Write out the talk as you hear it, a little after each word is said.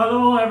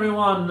Hello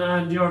everyone,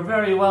 and you're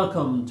very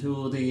welcome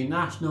to the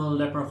National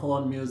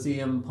Leprechaun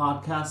Museum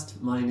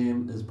podcast. My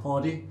name is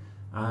Paddy,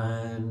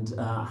 and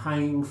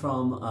hanging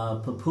from a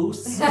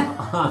papoose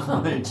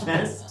on my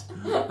chest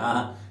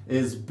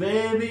is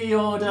Baby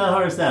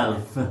Yoda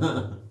herself.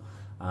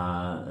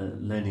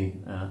 Lenny,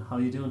 how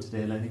are you doing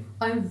today, Lenny?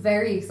 I'm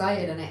very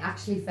excited, and I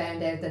actually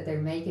found out that they're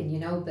making,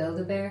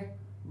 Build-A-Bear?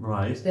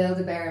 Right.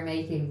 Build-A-Bear are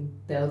making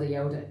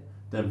Build-A-Yoda.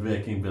 They're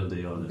making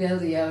Build-A-Yoda.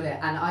 Build-A-Yoda,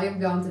 and I am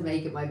going to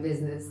make it my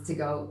business to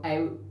go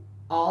out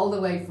all the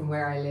way from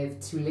where I live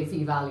to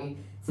Liffey Valley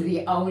to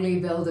the only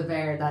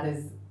Build-A-Bear that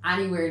is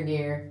anywhere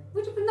near,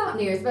 which is not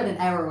near, it's about an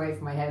hour away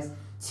from my house,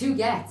 to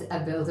get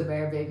a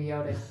Build-A-Bear Baby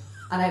Yoda.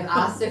 And I've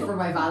asked it for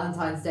my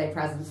Valentine's Day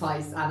present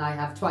twice, and I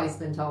have twice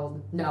been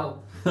told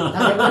no,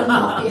 that it will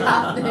not be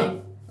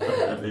happening.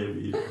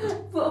 Baby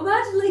Yoda. But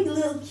imagine like a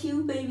little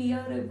cute Baby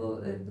Yoda,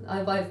 but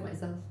I'll buy it for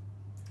myself.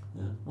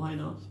 Yeah, why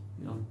not?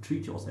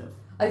 Treat yourself.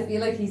 I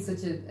feel like he's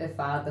such a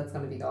fad that's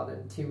going to be gone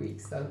in 2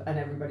 weeks, and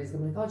everybody's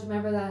going to be like, oh, do you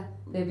remember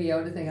that Baby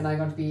Yoda thing? And I'm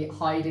going to be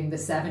hiding the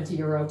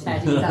 70-year-old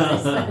teddy that I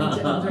sent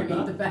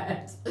underneath the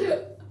bed.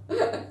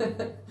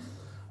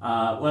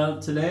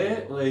 Well,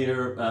 today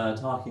we're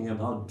talking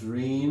about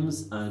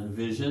dreams and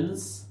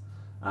visions.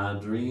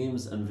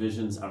 Dreams and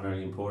visions are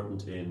very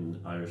important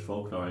in Irish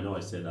folklore. I know I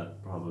say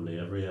that probably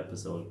every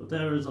episode, but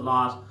there is a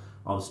lot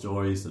of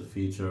stories that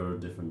feature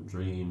different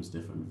dreams,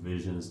 different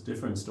visions,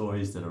 different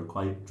stories that are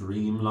quite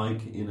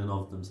dream-like in and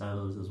of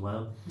themselves as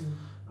well.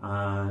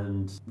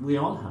 And we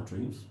all have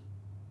dreams.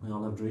 We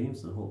all have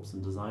dreams and hopes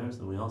and desires,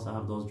 and we also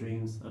have those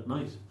dreams at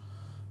night.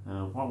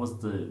 What was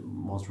the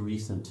most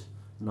recent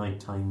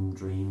nighttime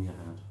dream you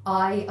had?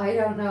 I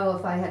don't know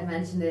if I had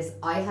mentioned this.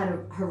 I had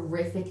a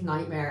horrific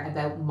nightmare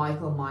about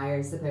Michael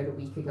Myers about a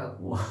week ago.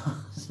 What?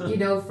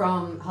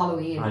 From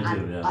Halloween. I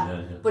do,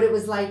 yeah. But it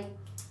was like,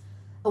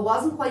 it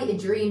wasn't quite a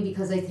dream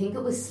because I think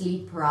it was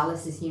sleep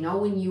paralysis.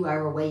 When you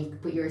are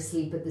awake but you're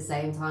asleep at the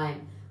same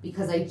time.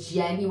 Because I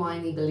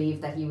genuinely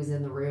believed that he was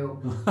in the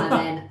room. And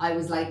then I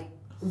was like,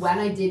 when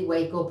I did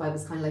wake up, I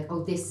was kind of like,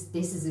 oh, this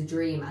is a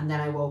dream. And then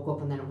I woke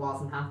up and then it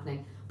wasn't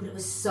happening. But it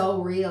was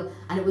so real.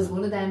 And it was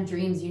one of them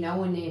dreams,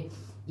 when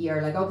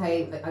you're like,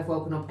 okay, I've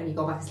woken up, and you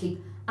go back to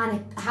sleep. And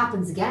it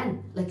happens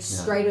again.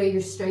 Straight away,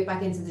 you're straight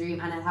back into the dream.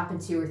 And it happened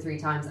 2 or 3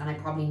 times. And I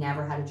probably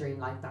never had a dream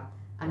like that.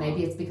 And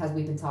maybe it's because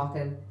we've been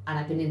talking and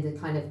I've been in the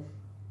kind of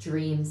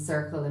dream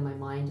circle in my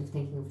mind of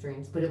thinking of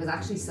dreams. But it was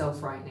actually so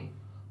frightening.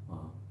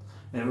 Wow.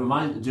 Do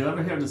you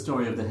ever hear the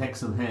story of the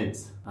Hexham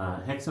Heads?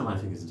 Hexham, I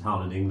think, is a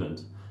town in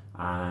England.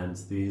 And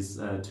these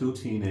 2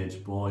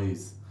 teenage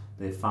boys,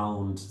 they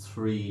found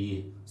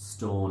 3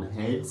 stone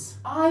heads.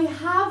 I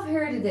have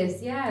heard of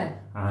this, yeah.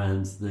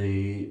 And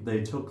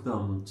they took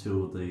them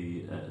to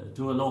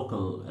a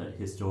local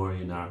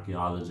historian,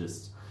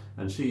 archaeologist,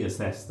 and she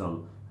assessed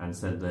them and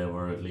said they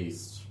were at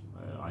least,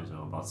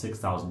 about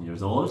 6,000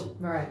 years old.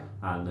 Right.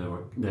 And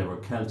they were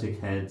Celtic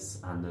heads,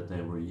 and that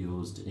they were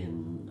used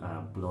in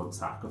blood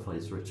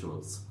sacrifice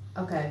rituals.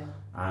 Okay.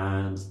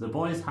 And the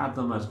boys had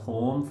them at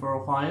home for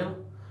a while,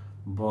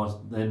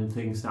 but then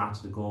things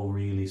started to go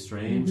really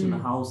strange in the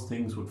house.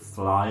 Things would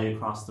fly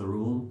across the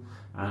room.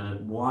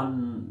 And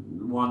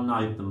one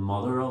night, the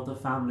mother of the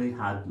family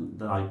had,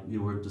 like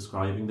you were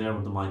describing there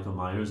with the Michael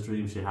Myers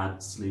dream, she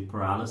had sleep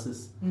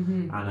paralysis.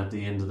 And at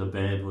the end of the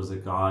bed was a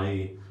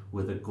guy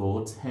with a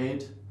goat's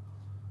head,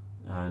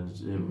 and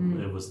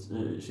it was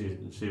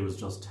she was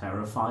just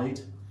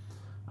terrified.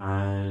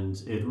 And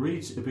it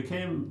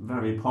became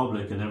very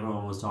public, and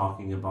everyone was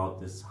talking about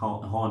this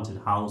haunted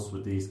house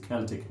with these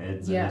Celtic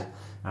heads in it.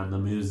 And the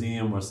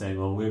museum were saying,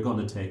 well, we're going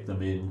to take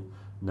them in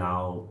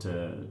now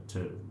to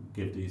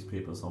give these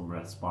people some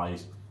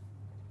respite.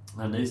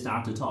 And they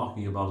started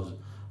talking about it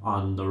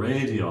on the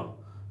radio,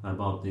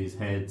 about these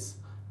heads.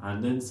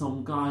 And then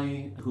some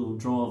guy who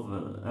drove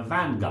a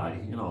van guy,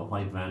 a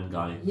white van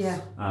guy,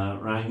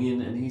 rang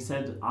in, and he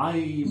said, I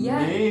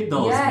made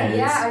those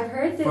heads I've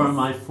heard this. for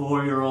my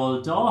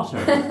 4-year-old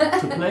daughter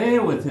to play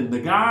with in the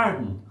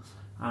garden.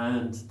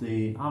 And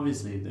the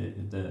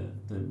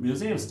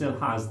museum still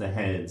has the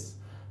heads.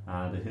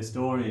 The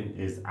historian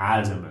is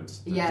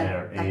adamant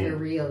that they're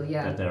real,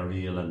 that they're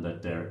real and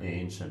that they're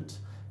ancient.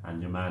 And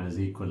your man is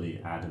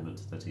equally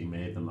adamant that he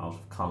made them out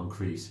of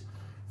concrete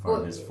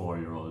for his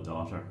 4-year-old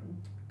daughter.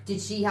 Did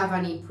she have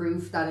any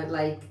proof that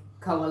it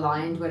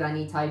co-aligned with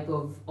any type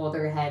of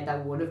other head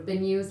that would have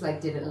been used?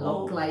 Did it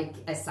look like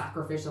a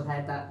sacrificial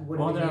head that would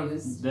have been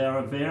used? There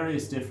are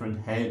various different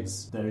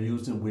heads. They're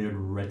used in weird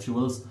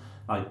rituals.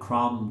 Like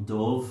Crom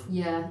Dove,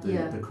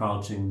 the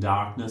crouching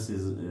darkness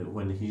is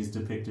when he's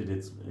depicted.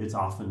 It's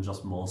often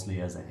just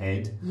mostly as a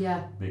head,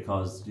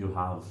 because you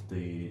have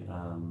the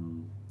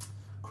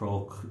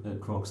Croke,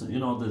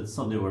 the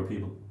Sunday where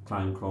people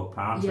climb Croke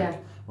Patrick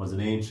was an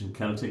ancient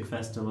Celtic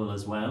festival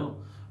as well,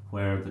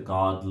 where the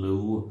god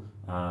Lugh,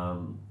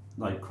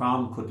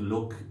 Crom could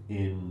look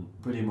in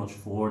pretty much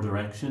 4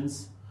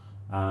 directions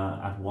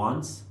at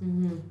once,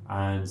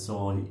 and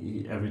so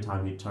every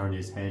time he turned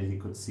his head, he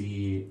could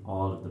see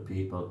all of the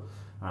people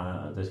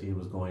that he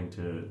was going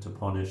to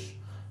punish.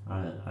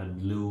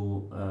 and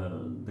Lu,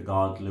 the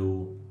god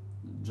Lu,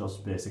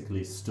 just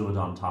basically stood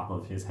on top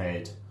of his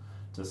head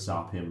to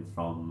stop him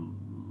from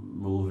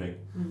moving,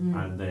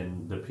 and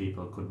then the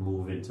people could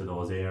move into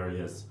those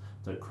areas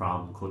that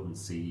Crom couldn't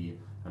see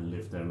and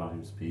live their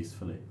lives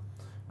peacefully.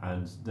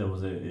 And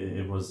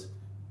it was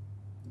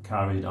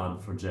carried on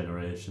for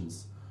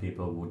generations.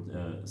 People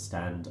would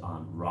stand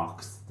on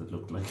rocks that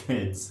looked like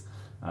heads,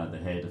 the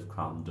head of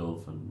Crom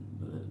Dubh,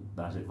 and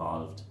that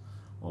evolved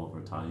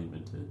over time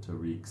into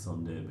Reek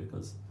Sunday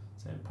because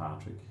St.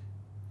 Patrick.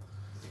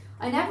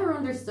 I never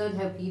understood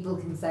how people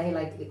can say,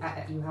 like,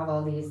 you have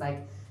all these,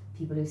 like,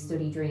 people who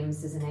study dreams.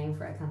 There's a name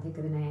for it, I can't think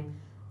of the name.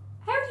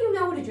 How do you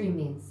know what a dream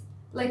means?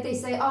 Like, they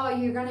say, oh,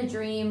 you're going to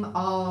dream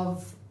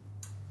of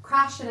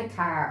crashing a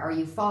car, or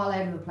you fall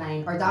out of a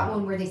plane, or that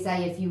one where they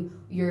say if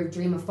your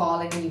dream of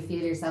falling and you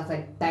feel yourself,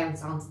 like,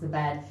 bounce onto the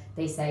bed,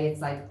 they say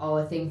it's like, oh,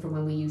 a thing from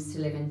when we used to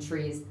live in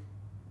trees.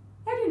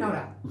 How do you know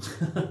that?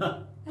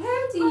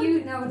 How do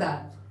you know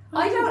that?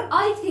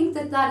 I think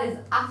that is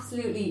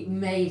absolutely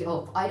made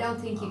up. I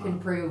don't think you can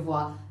prove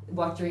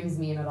what dreams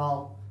mean at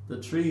all. The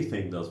tree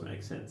thing does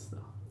make sense,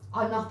 though.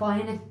 I'm not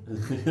buying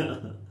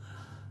it.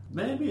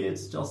 Maybe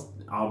it's just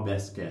our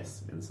best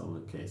guess in some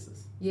of the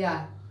cases.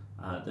 Yeah.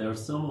 There are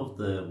some of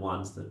the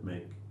ones that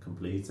make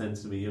complete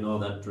sense to me. You know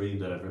that dream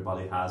that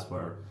everybody has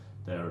where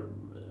they're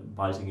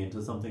biting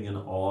into something and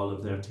all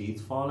of their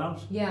teeth fall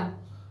out? Yeah.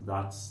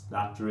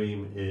 That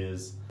dream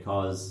is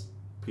because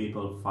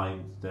people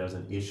find there's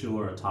an issue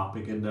or a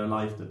topic in their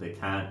life that they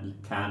can't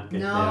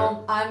get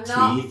their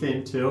teeth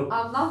into.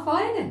 I'm not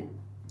buying it.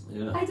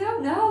 Yeah. I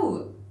don't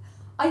know.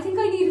 I think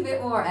I need a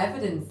bit more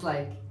evidence,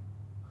 like.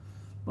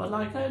 But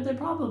they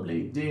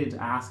probably did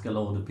ask a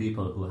load of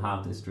people who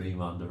have this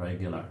dream on the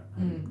regular,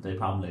 and they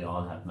probably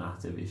all have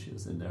massive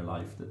issues in their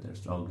life that they're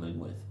struggling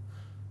with,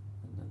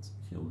 and that's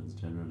humans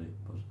generally.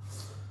 But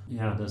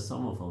yeah, there's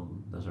some of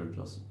them that are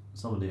just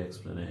some of the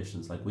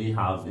explanations. Like we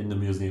have in the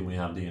museum, we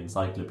have the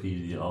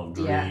Encyclopedia of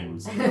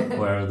Dreams,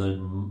 where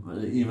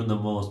even the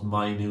most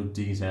minute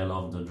detail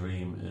of the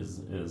dream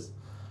is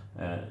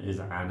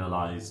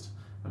analysed,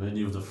 and then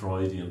you have the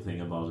Freudian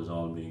thing about it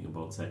all being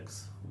about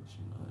sex, which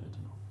I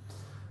don't know.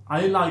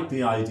 I like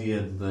the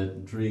idea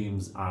that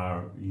dreams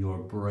are your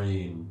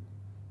brain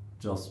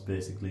just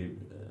basically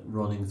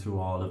running through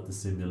all of the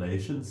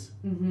simulations.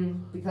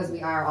 Because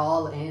we are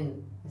all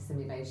in a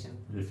simulation.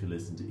 If you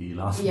listen to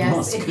Elon Musk.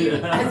 Yes,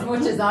 as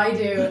much as I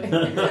do.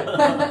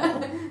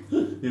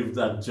 You've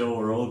that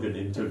Joe Rogan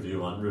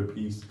interview on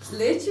repeat.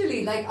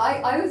 Literally, like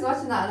I was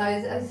watching that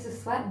and I was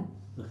just sweating.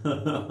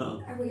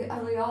 Are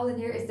we all in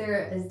here? Is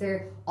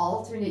there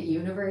alternate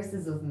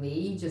universes of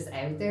me just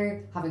out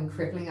there having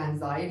crippling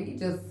anxiety,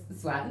 just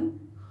sweating?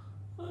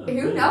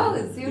 Who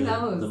knows? Who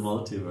knows? The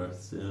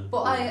multiverse, yeah.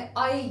 But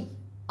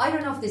I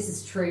don't know if this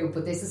is true,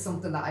 but this is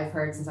something that I've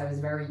heard since I was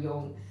very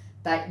young,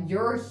 that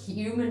your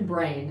human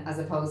brain, as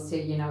opposed to,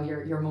 you know,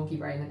 your monkey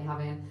brain that you have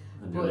in,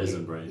 and your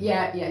lizard brain.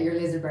 Yeah, your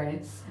lizard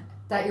brain.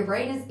 That your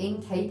brain is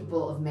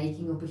incapable of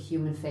making up a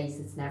human face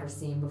it's never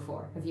seen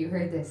before. Have you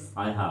heard this?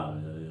 I have,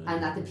 yeah.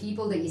 And that the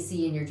people that you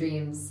see in your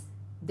dreams,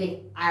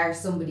 they are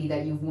somebody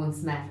that you've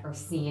once met or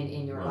seen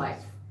in your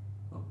life.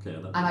 Okay.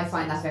 And I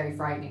find that very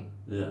frightening.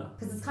 Yeah.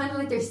 Because it's kind of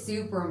like they're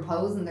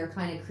superimposing, they're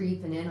kind of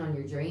creeping in on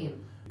your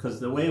dream. Because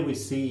the way we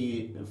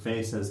see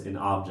faces in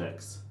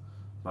objects,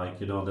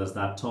 like, you know, there's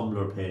that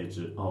Tumblr page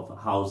of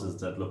houses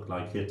that look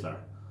like Hitler.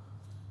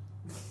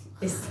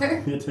 Is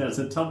there? There's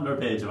a Tumblr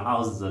page of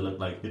houses that look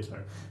like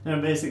Hitler.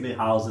 They're basically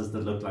houses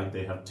that look like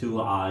they have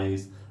two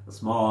eyes, a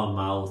small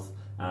mouth,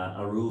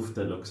 a roof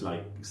that looks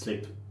like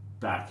slicked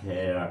back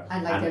hair,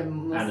 and like a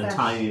mustache. And a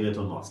tiny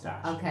little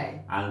mustache.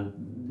 Okay.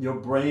 And your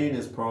brain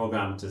is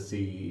programmed to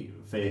see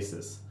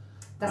faces.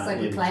 That's like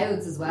with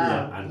clouds as well.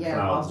 Yeah, and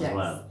clouds objects. as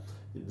well.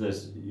 That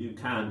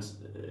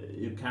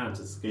you can't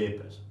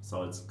escape it.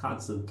 So it's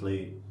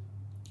constantly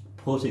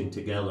putting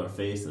together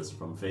faces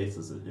from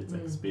faces it's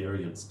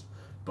experienced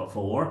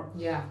before.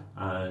 Yeah.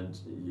 And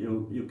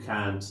you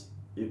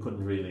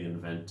couldn't really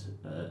invent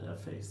a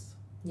face.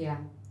 Yeah.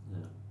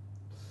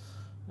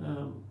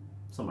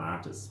 Some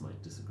artists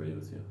might disagree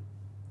with you.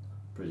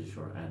 Pretty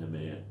sure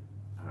anime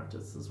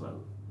artists as well,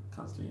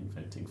 constantly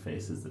inventing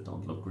faces that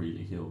don't look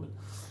really human.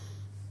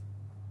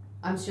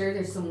 I'm sure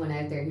there's someone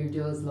out there who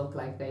does look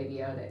like Baby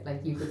Yoda.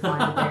 Like, you could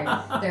find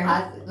it there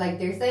has, like,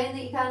 they're saying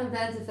that you can't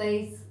invent a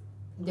face.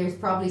 There's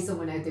probably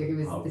someone out there who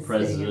is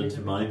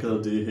President Michael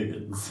D.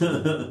 Higgins.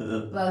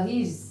 Well,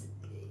 who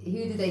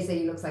did they say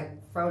he looks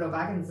like? Frodo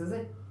Baggins, is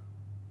it?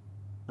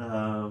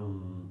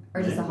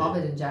 Or just a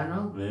hobbit in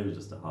general? Maybe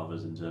just a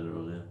hobbit in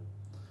general, yeah.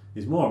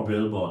 He's more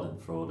Bilbo than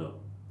Frodo.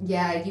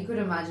 Yeah, you could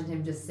imagine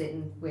him just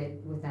sitting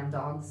with them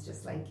dogs,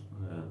 just like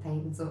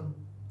painting something.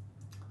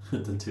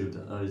 The two,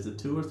 is it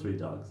 2 or 3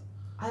 dogs?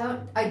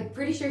 I'm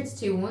pretty sure it's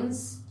 2.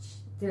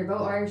 They're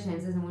both Irish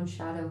names, isn't one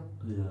Shadow?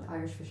 Yeah.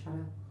 Irish for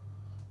Shadow.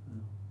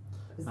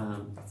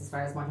 That's as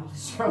far as my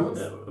knowledge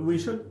goes. We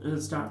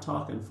should start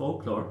talking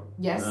folklore.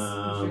 Yes,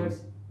 we should.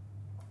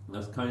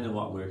 That's kind of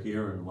what we're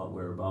here and what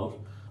we're about.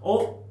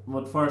 Oh,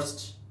 but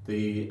first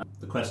the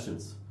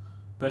questions,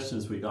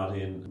 questions we got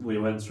in, we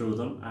went through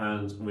them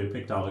and we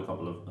picked out a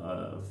couple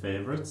of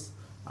favourites.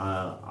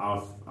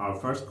 Our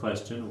first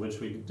question, which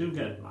we do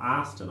get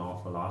asked an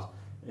awful lot,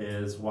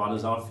 is what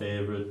is our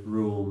favourite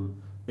room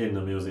in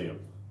the museum?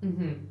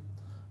 Mm-hmm.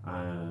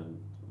 And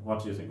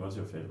what do you think? What's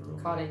your favourite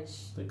room? Cottage.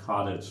 The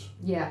cottage.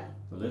 Yeah.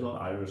 The little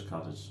Irish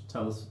cottage.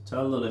 Tell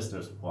the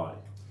listeners why.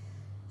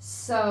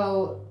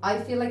 So I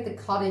feel like the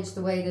cottage,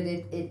 the way that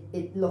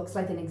it looks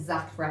like an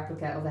exact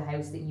replica of the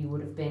house that you would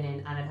have been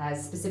in, and it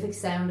has specific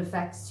sound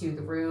effects to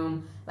the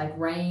room, like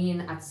rain.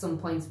 At some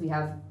points we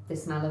have the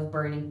smell of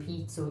burning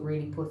peat, so it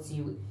really puts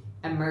you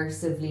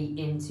immersively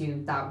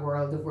into that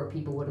world of where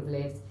people would have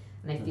lived.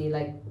 And I feel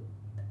like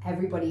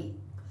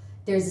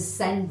there's a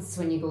sense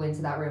when you go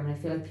into that room, and I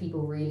feel like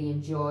people really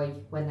enjoy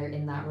when they're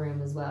in that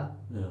room as well.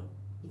 Yeah.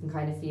 You can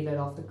kind of feel it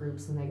off the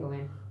groups when they go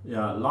in.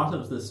 Yeah, a lot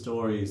of the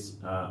stories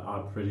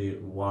are pretty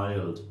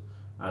wild,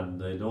 and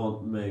they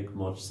don't make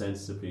much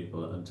sense to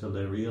people until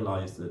they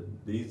realise that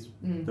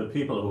the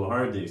people who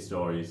heard these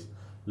stories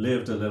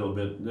lived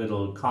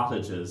little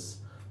cottages,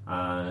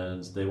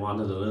 and they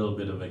wanted a little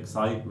bit of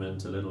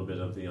excitement, a little bit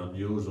of the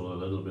unusual, a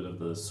little bit of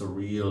the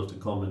surreal to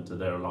come into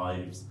their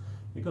lives,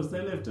 because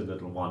they lived in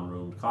little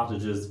one-roomed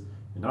cottages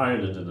in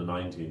Ireland in the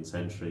 19th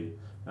century.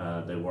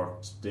 They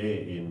worked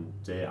day in,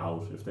 day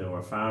out. If they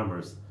were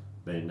farmers,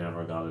 they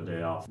never got a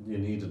day off. You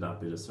needed that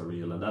bit of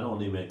surreal, and that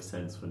only makes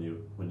sense when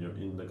you're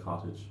in the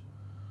cottage.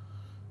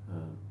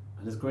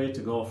 And it's great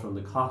to go from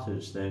the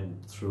cottage then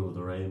through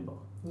the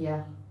rainbow.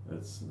 Yeah.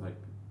 It's like,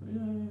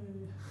 yay,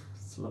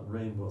 it's a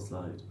rainbow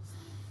slide.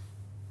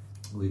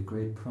 We've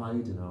great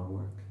pride in our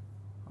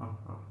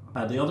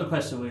work. The other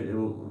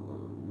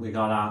question we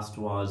got asked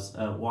was,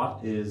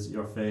 what is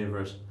your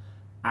favourite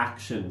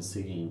action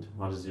scene?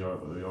 What is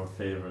your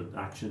favourite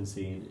action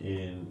scene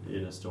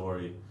in a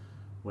story?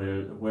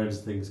 Where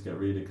does things get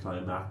really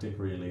climactic,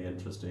 really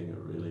interesting, or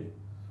really...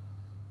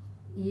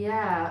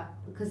 Yeah,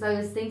 because I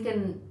was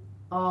thinking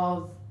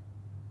of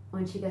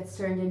when she gets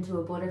turned into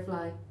a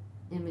butterfly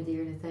in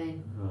Madeira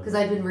thing. Because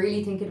I've been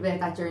really thinking about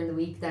that during the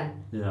week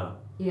then. Yeah.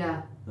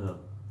 Yeah.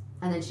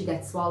 And then she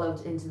gets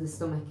swallowed into the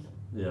stomach.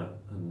 Yeah,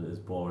 and is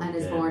born and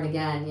again. is born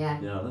again,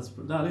 yeah. Yeah,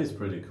 that is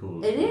pretty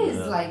cool. It is,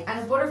 and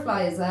a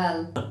butterfly as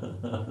well.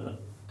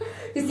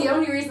 Because the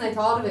only reason I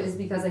thought of it is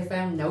because I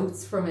found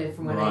notes from it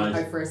from when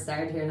I first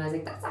started here, and I was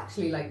like, that's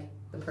actually like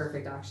the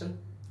perfect action.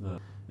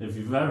 If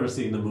you've ever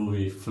seen the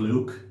movie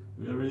Fluke,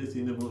 have you ever really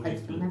seen the movie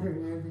Fluke? I've never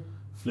heard of it.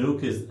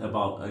 Fluke is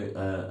about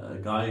a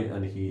guy,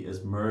 and he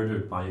is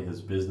murdered by his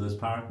business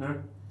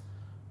partner,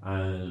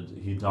 and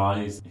he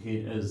dies. He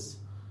is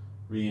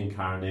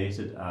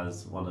reincarnated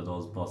as one of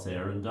those bus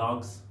Éireann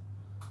dogs,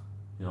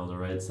 you know, the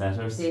red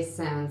setters. This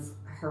sounds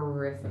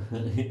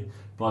horrific.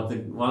 But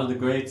one of the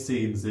great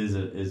scenes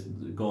is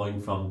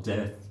going from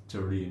death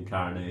to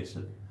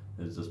reincarnation.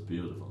 It's just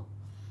beautiful,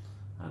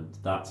 and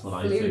that's what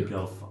I think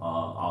of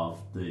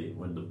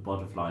when the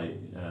butterfly,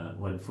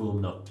 when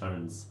Fuamnach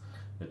turns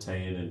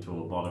Etain into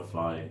a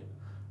butterfly,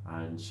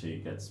 and she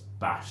gets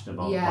bashed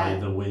about by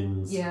the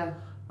winds,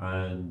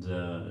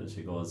 and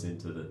she goes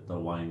into the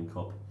wine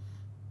cup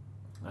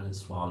and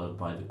is swallowed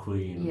by the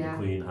queen, and the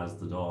queen has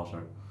the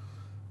daughter,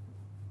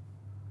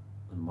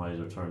 and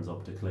Maida turns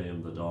up to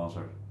claim the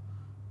daughter.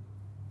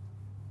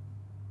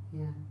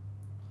 Yeah.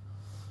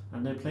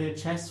 And they play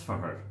chess for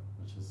her,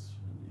 which is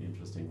an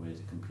interesting way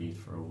to compete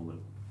for a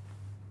woman.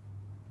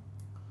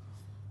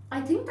 I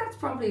think that's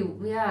probably,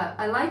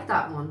 I like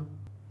that one.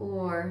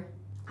 Or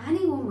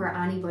anyone where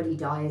anybody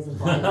dies a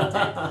violent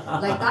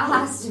death. Like, that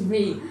has to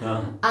be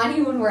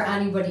anyone where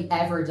anybody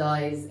ever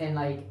dies in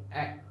like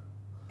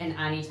in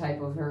any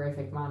type of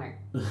horrific manner.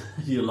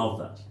 You love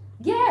that.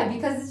 Yeah,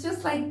 because it's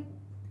just like,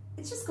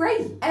 it's just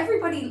great.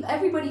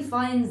 Everybody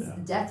finds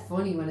death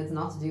funny when it's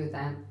not to do with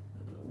them.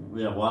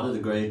 Yeah, one of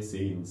the great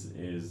scenes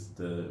is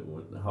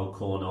how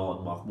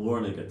Conan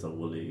Macmorna gets a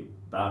woolly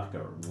back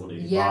or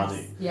woolly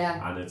body.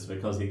 Yeah. And it's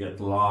because he gets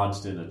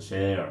lodged in a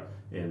chair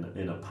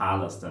in a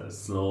palace that is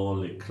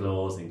slowly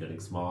closing,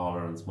 getting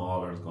smaller and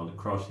smaller, and it's going to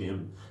crush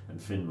him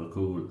and Finn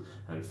McCool.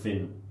 And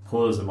Finn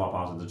pulls him up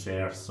out of the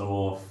chair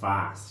so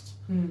fast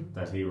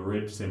that he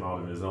rips him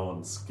out of his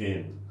own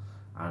skin.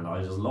 And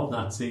I just love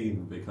that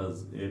scene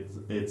because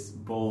it's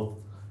both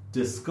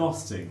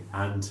disgusting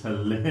and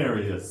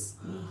hilarious.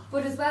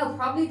 But as well,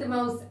 probably the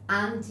most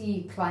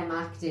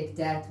anticlimactic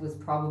death was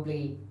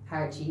probably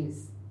Hard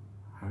Cheese.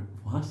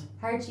 What?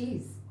 Hard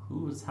Cheese.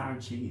 Who was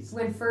Hard Cheese?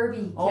 When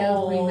Furby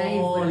killed Queen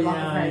Maeve with a lot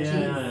of hard cheese.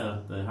 Yeah,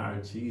 the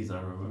Hard Cheese,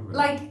 I remember.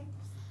 Like,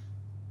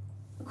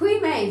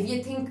 Queen Maeve,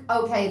 you'd think,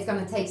 okay, it's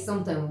going to take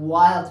something a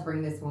while to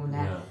bring this woman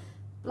down. Yeah.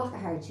 Block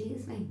of hard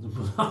cheese, mate.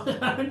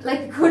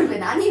 Like, it could have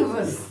been any of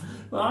us.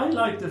 Well, I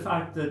like the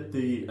fact that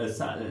the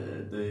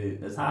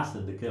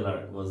assassin, the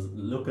killer, was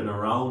looking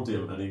around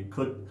him, and he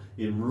could,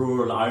 in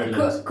rural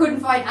Ireland,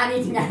 couldn't find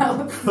anything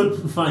else.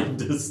 Couldn't find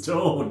a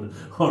stone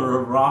or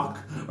a rock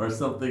or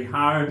something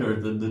harder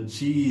than the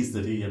cheese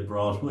that he had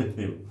brought with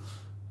him,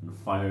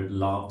 and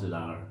lobbed it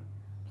at her.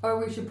 Or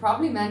we should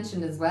probably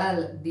mention as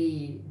well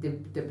the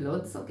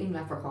blood-sucking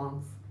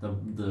leprechauns. Of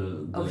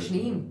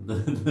Sneem.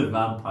 The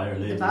vampire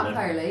lady. The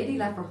vampire lady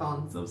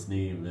leprechauns. Of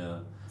Sneem, yeah.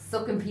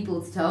 Sucking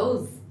people's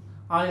toes.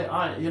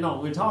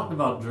 We're talking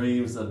about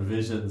dreams and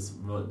visions,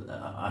 but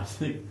I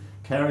think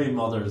Kerry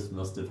mothers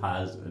must have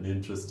had an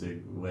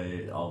interesting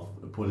way of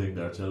putting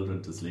their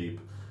children to sleep,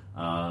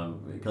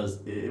 because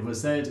it was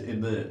said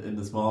in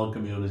the small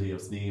community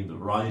of Sneem that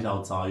right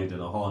outside in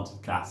a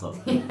haunted castle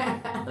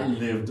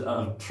lived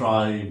a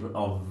tribe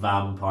of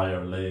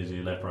vampire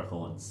lady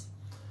leprechauns.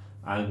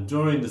 And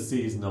during the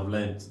season of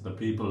Lent, the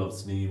people of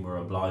Sneem were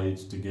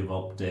obliged to give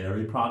up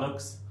dairy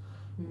products.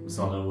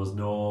 So there was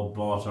no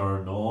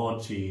butter, no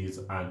cheese,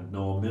 and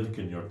no milk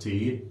in your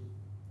tea,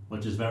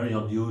 which is very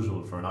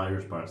unusual for an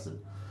Irish person.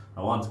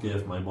 I once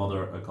gave my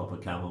mother a cup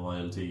of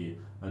chamomile tea,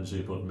 and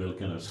she put milk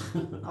in it.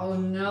 Oh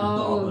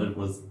no! It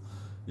was,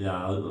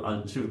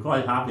 and she was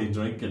quite happy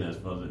drinking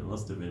it, but it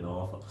must have been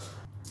awful.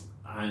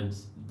 And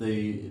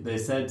they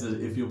said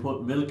that if you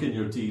put milk in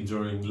your tea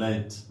during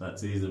Lent, that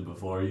season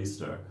before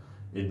Easter,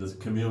 in the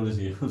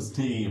community of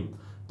Sneem,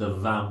 the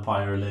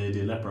vampire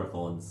lady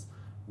leprechauns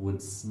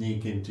would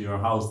sneak into your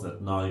house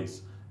at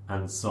night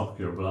and suck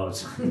your blood.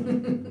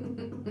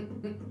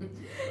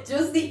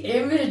 Just the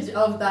image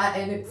of that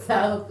in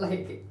itself,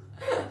 like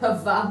a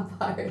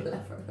vampire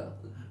leprechaun.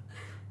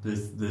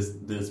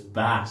 This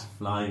bat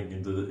flying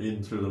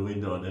in through the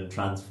window and then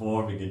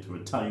transforming into a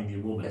tiny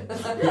woman.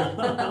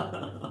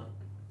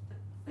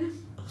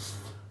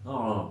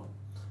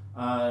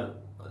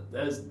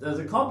 There's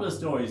a couple of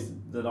stories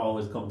that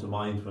always come to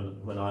mind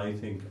when I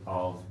think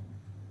of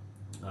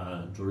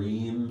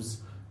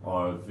dreams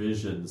or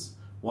visions.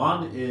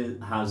 One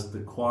has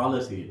the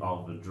quality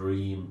of a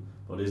dream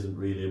but isn't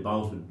really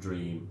about a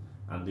dream,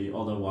 and the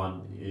other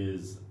one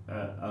is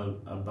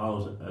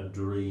about a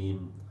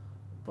dream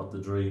but the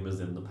dream is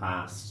in the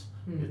past.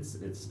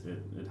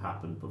 It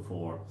happened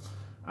before,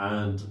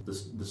 and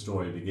the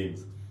story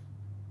begins.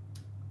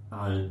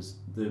 And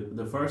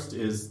the first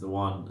is the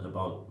one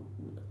about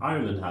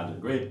Ireland had a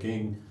great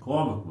king,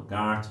 Cormac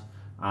MacArt,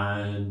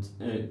 and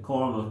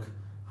Cormac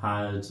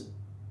had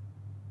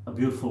a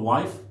beautiful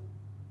wife.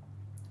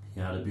 He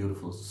had a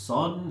beautiful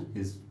son,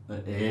 his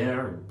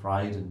heir and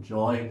pride and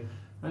joy,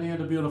 and he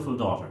had a beautiful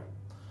daughter.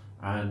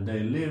 And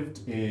they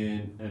lived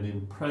in an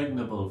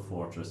impregnable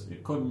fortress. You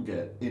couldn't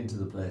get into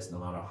the place no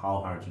matter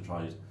how hard you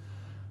tried.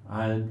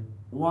 And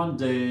one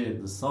day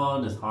the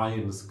sun is high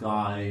in the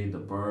sky, the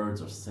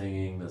birds are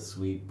singing, the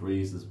sweet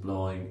breeze is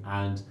blowing,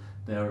 and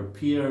there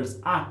appears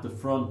at the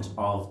front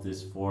of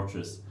this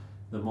fortress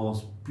the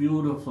most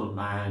beautiful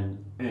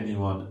man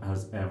anyone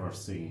has ever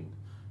seen.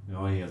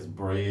 He has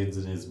braids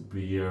in his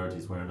beard,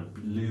 he's wearing a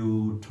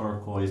blue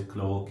turquoise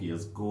cloak, he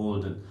has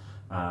golden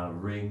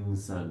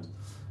rings, and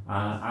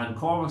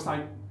Cormac's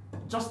like,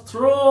 just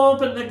throw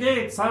open the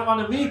gates, I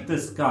want to meet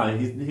this guy.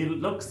 He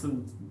looks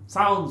and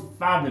sounds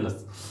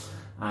fabulous.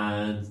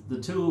 And the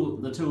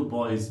two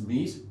boys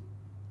meet,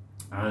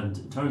 and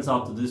it turns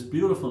out that this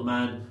beautiful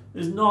man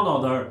is none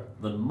other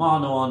than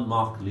Manon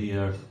Mac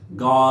Lir,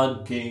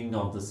 God King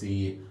of the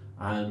Sea.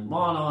 And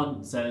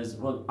Manon says,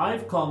 well,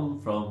 I've come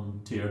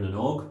from Tir na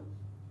Nog.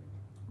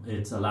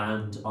 It's a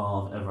land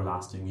of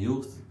everlasting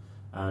youth,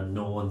 and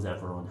no one's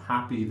ever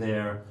unhappy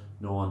there,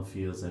 no one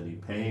feels any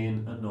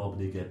pain, and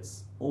nobody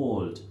gets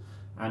old.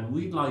 And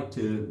we'd like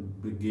to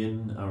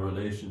begin a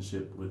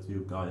relationship with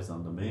you guys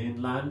on the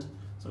mainland.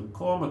 So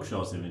Cormac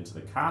shows him into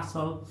the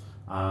castle.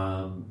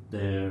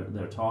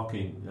 They're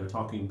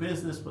talking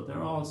business, but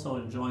they're also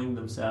enjoying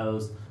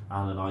themselves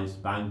at a nice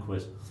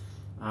banquet.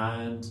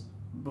 And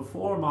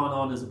before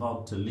Manon is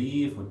about to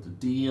leave with the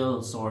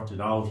deal sorted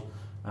out,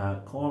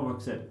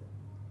 Cormac said,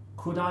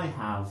 could I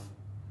have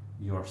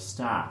your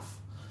staff?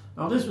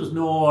 Now this was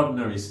no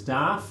ordinary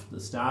staff. The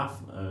staff,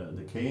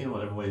 the cane,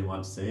 whatever way you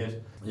want to say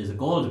it, is a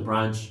golden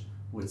branch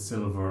with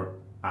silver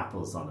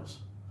apples on it.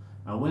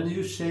 And when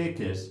you shake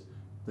it,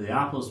 the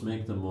apples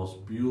make the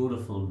most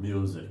beautiful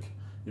music.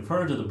 You've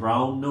heard of the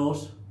brown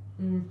note?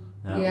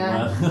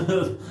 Yeah.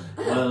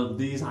 Well,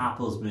 these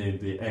apples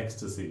made the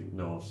ecstasy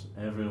note.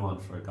 Everyone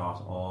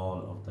forgot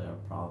all of their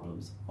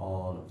problems,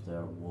 all of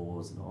their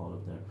woes, and all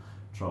of their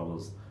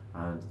troubles,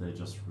 and they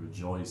just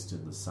rejoiced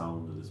in the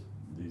sound of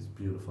these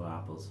beautiful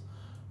apples.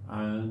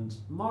 And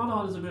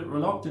Manon is a bit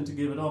reluctant to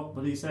give it up,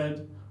 but he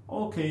said,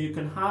 okay, you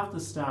can have the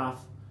staff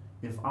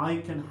if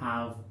I can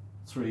have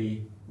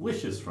 3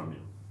 wishes from you.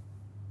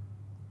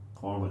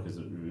 Cormac is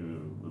a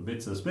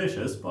bit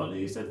suspicious, but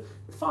he said,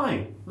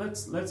 fine,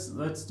 let's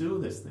do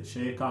this. They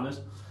shake on it,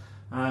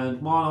 and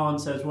Manon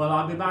says, well,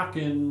 I'll be back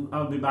in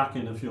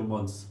a few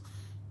months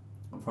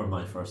for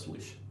my first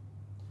wish.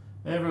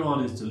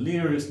 Everyone is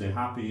deliriously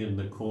happy in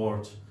the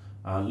court,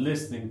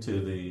 listening to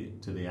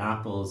the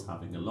apples,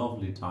 having a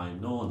lovely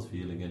time. No one's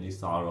feeling any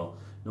sorrow,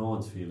 no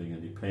one's feeling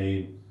any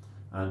pain,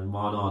 and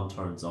Manon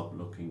turns up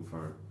looking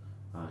for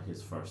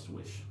his first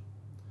wish.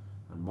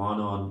 And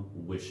Manon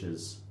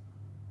wishes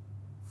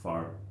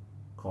for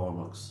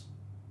Cormac's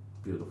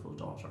beautiful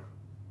daughter.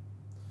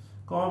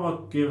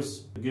 Cormac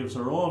gives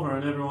her over,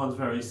 and everyone's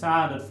very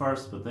sad at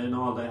first, but then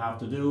all they have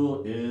to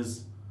do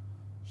is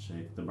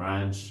shake the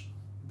branch,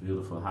 The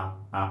beautiful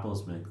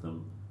apples make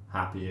them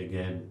happy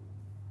again.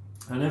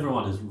 And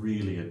everyone is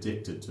really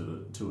addicted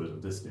to it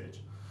at this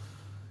stage.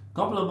 A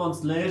couple of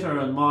months later,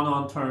 and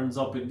Manon turns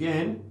up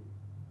again,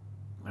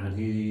 and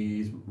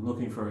he's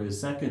looking for his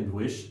second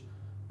wish,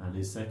 and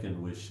his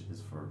second wish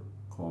is for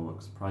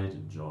Cormac's pride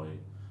and joy,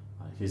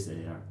 his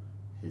heir,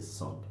 his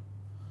son.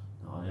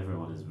 Now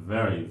everyone is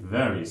very,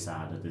 very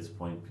sad at this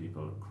point.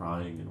 People are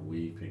crying and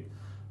weeping,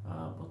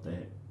 but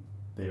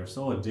they are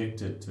so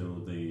addicted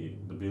to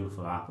the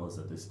beautiful apples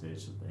at this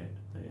stage that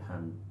they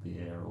hand the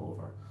heir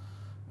over,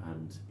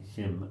 and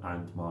him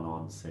and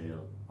Manon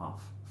sail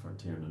off for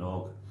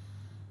Tirnanog.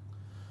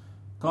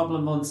 A couple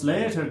of months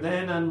later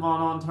then, and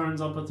Manon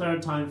turns up a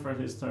third time for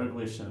his third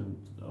wish, and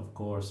of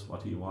course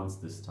what he wants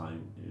this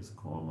time is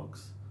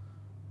Cormac's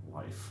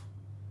wife.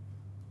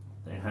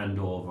 They hand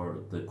over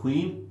the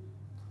queen,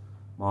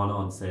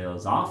 Manon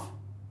sails off,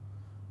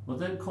 but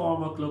then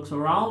Cormac looks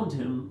around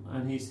him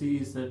and he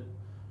sees that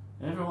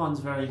everyone's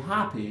very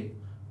happy,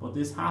 but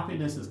this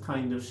happiness is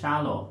kind of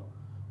shallow,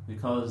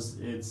 because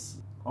it's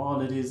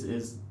all it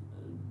is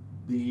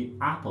the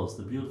apples,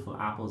 the beautiful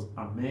apples,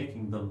 are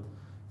making them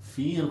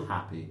feel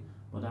happy,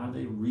 but are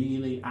they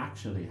really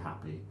actually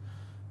happy?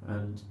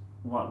 And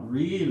what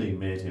really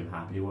made him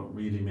happy, what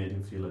really made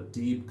him feel a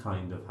deep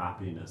kind of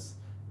happiness,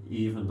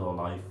 even though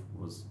life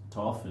was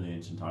tough in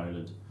ancient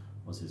Ireland,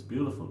 was his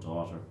beautiful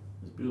daughter,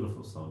 his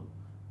beautiful son,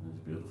 and his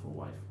beautiful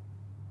wife.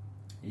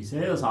 He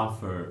sails off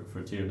for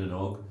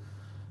Tirnanog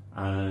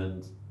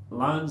and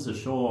lands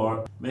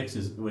ashore, makes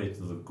his way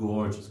to the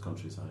gorgeous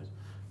countryside,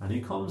 and he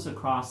comes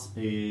across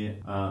a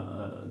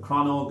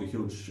Cronnog, a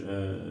huge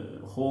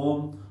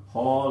home,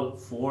 hall,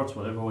 fort,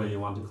 whatever way you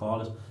want to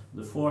call it.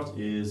 The fort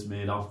is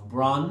made of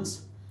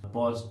bronze,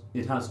 but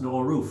it has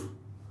no roof,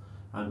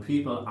 and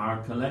people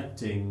are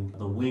collecting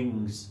the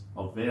wings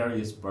of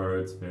various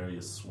birds,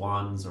 various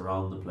swans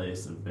around the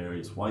place, and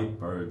various white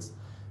birds,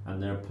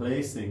 and they're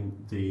placing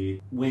the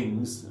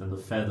wings and the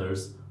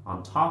feathers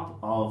on top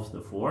of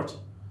the fort.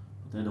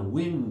 But then a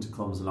wind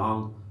comes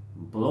along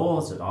and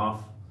blows it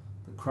off.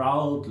 The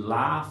crowd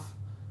laugh,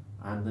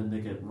 and then they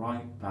get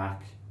right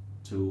back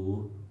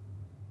to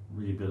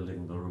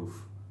rebuilding the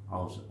roof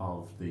out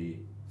of the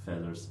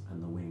feathers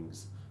and the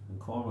wings. And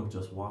Cormac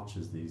just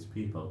watches these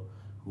people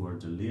who are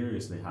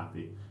deliriously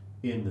happy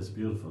in this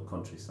beautiful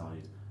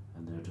countryside,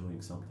 and they're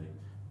doing something,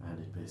 and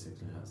it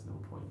basically has no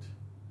point.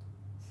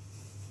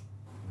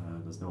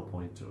 There's no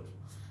point to it.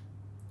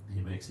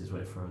 He makes his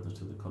way further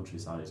to the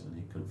countryside, and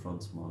he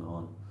confronts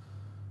Manon,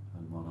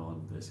 and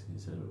Manon basically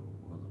said,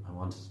 well, I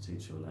wanted to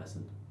teach you a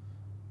lesson.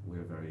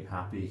 We're very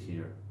happy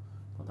here,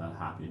 but that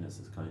happiness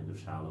is kind of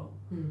shallow,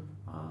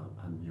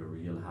 and your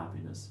real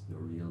happiness, your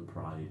real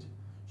pride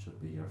should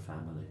be your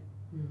family.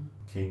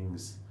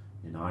 Kings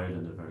in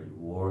Ireland are very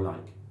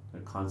warlike.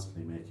 They're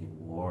constantly making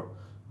war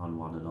on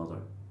one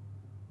another.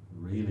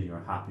 Really,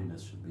 your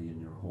happiness should be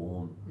in your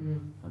home,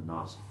 and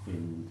not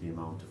in the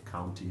amount of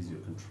counties you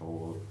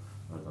control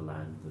or the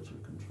land that you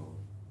control.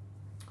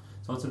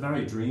 So it's a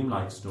very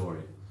dreamlike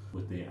story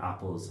with the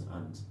apples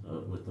and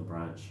with the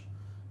branch,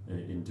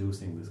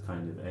 inducing this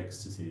kind of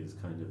ecstasy, this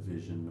kind of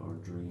vision or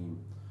dream,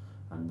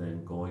 and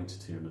then going to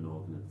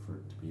Tirnanog for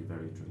it to be a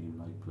very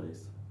dreamlike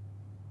place.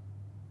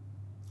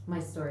 My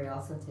story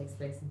also takes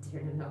place in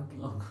Tirnanog.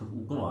 Oh,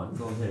 go on,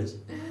 go ahead.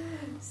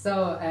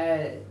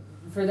 So,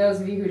 for those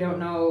of you who don't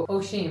know,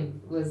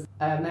 Oisin was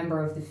a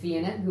member of the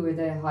Fianna, who were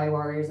the High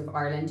Warriors of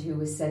Ireland, who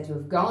was said to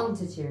have gone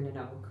to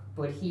Tirnanog,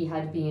 but he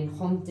had been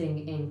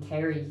hunting in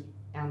Kerry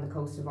on the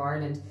coast of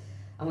Ireland,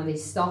 and when they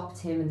stopped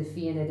him and the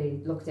Fianna,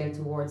 they looked out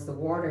towards the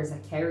waters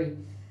at Kerry,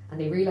 and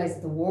they realised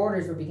that the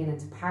waters were beginning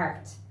to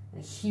part.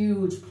 A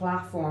huge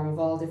platform of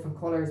all different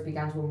colours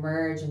began to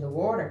emerge in the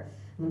water.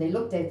 When they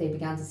looked out, they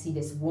began to see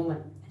this woman,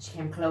 and she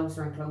came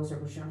closer and closer,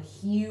 but she was on a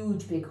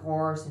huge big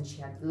horse, and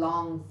she had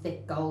long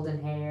thick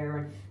golden hair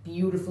and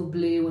beautiful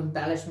blue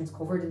embellishments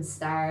covered in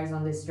stars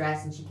on this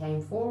dress, and she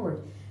came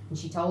forward and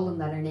she told them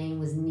that her name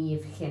was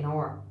Niamh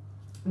Chinor,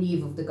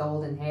 Niamh of the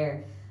golden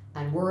hair,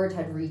 and word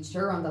had reached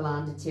her on the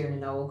land of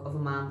Tirnanog of a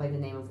man by the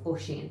name of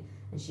Oisin,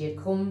 and she had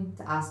come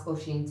to ask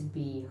Oisin to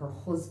be her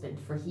husband,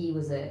 for he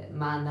was a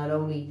man not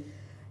only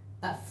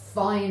a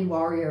fine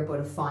warrior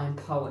but a fine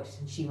poet,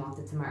 and she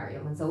wanted to marry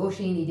him. And so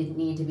Oisin, he didn't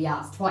need to be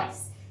asked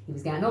twice. He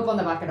was getting up on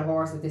the back of the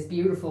horse with this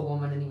beautiful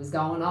woman, and he was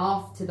going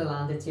off to the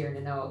land of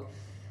Tirnanog.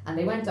 And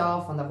they went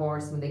off on the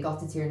horse. When they got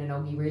to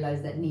Tirnanog, he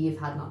realised that Niamh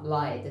had not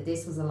lied, that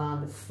this was a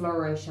land of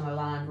flourish and a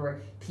land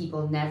where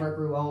people never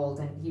grew old.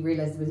 And he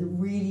realised there was a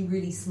really,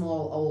 really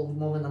small old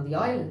woman on the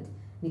island.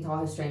 And he thought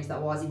how strange that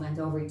was. He went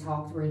over, he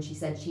talked to her, and she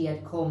said she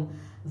had come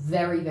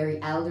very,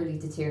 very elderly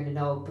to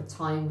Tirnanog, but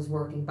time was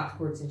working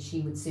backwards and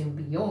she would soon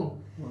be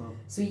young. Wow.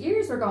 So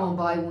years were going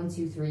by, 1,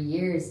 2, 3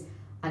 years,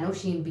 and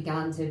Oisin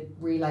began to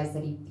realise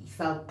that he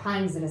felt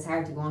pangs in his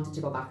heart. He wanted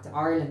to go back to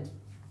Ireland.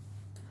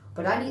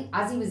 But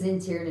as he was in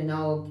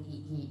Tirnanog,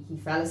 he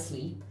fell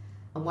asleep,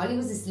 and while he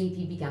was asleep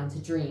he began to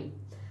dream.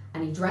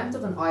 And he dreamt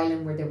of an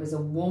island where there was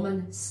a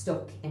woman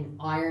stuck in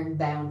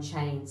iron-bound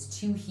chains,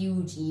 2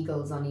 huge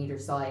eagles on either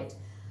side.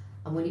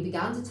 And when he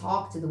began to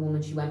talk to the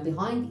woman, she went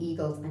behind the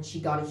eagles and she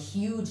got a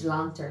huge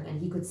lantern,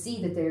 and he could see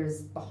that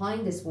there's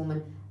behind this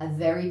woman a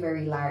very,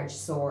 very large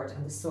sword,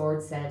 and the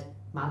sword said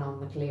Manon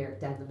McClear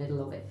down the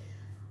middle of it.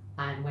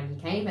 And when he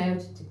came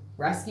out to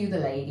rescue the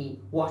lady,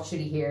 what should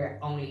he hear?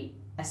 Only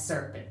a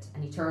serpent.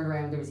 And he turned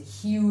around, there was a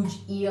huge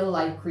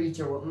eel-like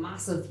creature with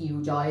massive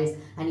huge eyes,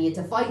 and he had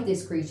to fight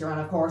this creature, and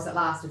of course it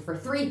lasted for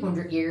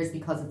 300 years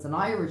because it's an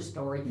Irish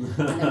story. And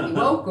then when he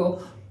woke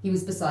up, he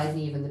was beside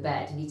Niamh in the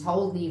bed, and he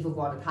told Niamh of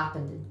what had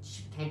happened, and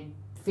she became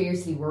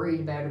fiercely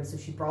worried about him, so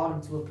she brought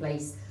him to a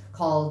place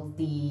called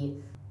the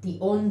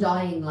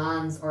Undying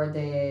Lands, or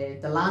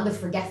the Land of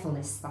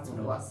Forgetfulness. That's what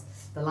it was.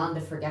 The Land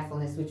of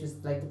Forgetfulness, which was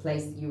like the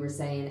place that you were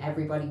saying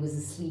everybody was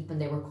asleep and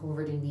they were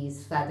covered in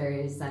these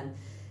feathers, and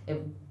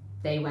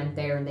they went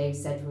there and they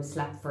said to have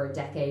slept for a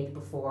decade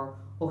before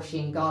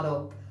Oisin got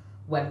up,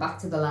 went back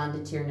to the land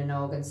of Tir na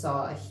Nog and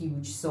saw a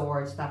huge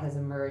sword that has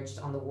emerged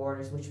on the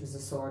waters, which was a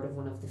sword of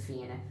one of the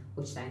Fianna,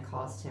 which then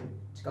caused him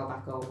to go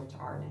back over to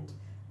Ireland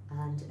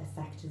and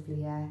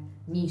effectively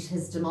meet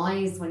his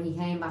demise when he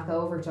came back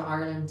over to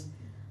Ireland.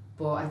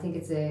 But I think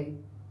it's a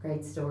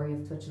great story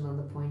of touching on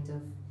the point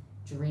of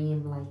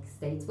dream-like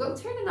states. Well,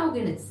 Tir na Nog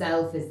in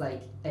itself is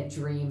like a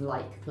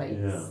dream-like place.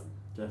 Yeah,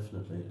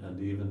 definitely.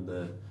 And even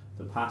the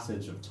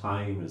passage of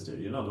time is there.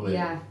 You know the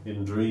way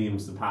in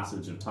dreams the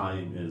passage of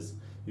time is,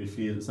 you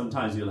feel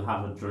sometimes you'll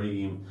have a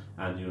dream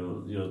and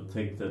you'll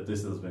think that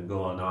this has been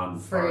going on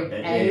for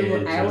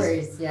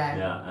hours.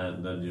 Yeah,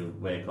 and then you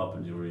wake up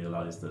and you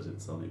realise that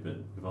you've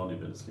only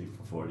been asleep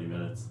for 40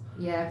 minutes.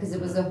 Yeah, because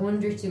it was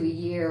 100 to a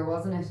year,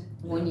 wasn't it?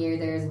 1 year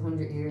there's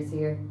 100 years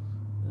here.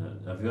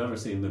 Have you ever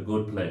seen The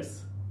Good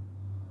Place?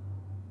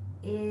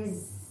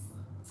 Is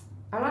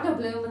Orlando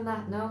Bloom in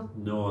that? No.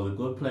 No, The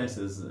Good Place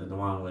is the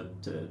one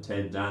with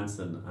Ted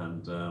Danson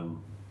and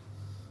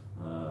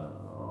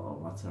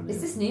what's her name?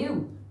 Is this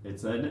new?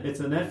 It's a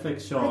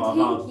Netflix show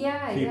about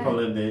people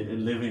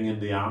living in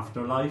the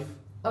afterlife.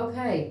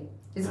 Okay,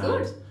 it's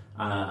good.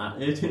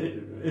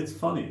 It's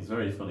funny. It's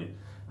very funny.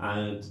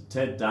 And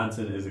Ted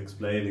Danson is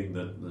explaining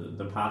that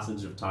the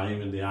passage of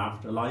time in the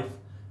afterlife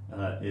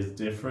is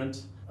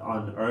different.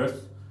 On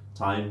Earth,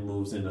 time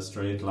moves in a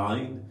straight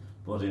line,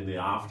 but in the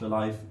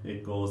afterlife,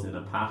 it goes in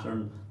a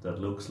pattern that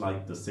looks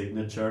like the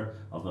signature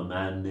of a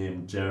man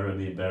named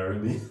Jeremy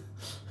Beremy.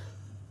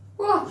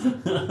 What?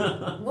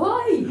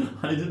 Why?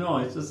 I don't know.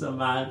 It's just a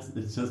mad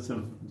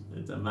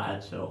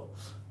show.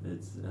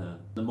 It's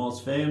the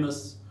most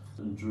famous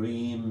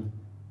dream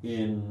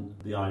in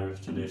the Irish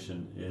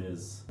tradition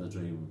is the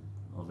dream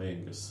of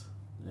Aengus.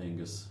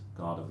 Aengus,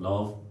 god of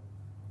love.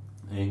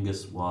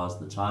 Aengus was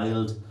the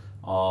child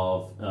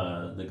of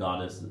the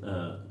goddess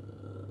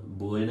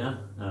Buina,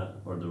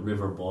 or the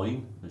River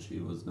Boyne, as she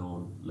was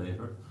known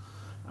later,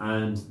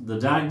 and the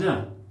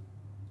Dagda,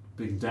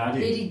 Big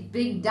Daddy.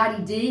 Big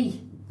Daddy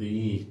D.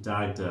 The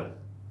Dagda.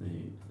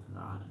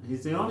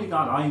 He's the only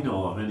god I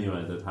know of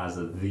anyway that has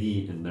a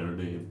V in their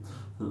name.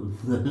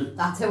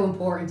 That's how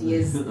important he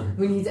is.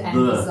 We need to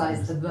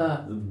emphasise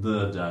the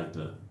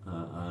Dagda.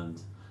 And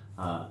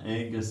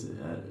Aengus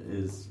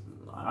is...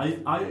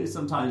 I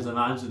sometimes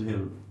imagine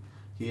him,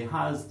 he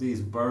has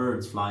these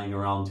birds flying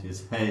around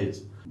his head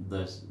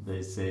that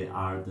they say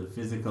are the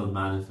physical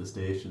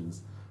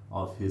manifestations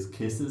of his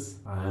kisses.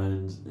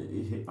 And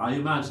I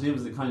imagine him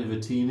as a kind of a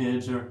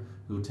teenager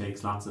who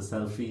takes lots of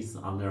selfies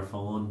on their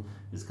phone,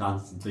 is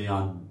constantly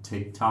on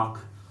TikTok,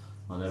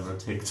 whatever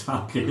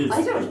TikTok is.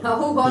 I don't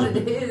know what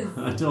it is.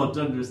 I don't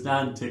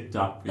understand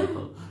TikTok,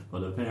 people,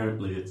 but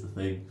apparently it's a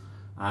thing.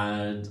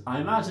 And I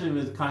imagine him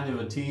as kind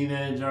of a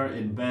teenager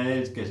in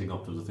bed, getting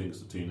up to the things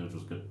that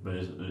teenagers get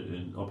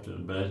up to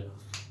in bed.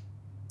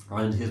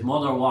 And his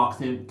mother walks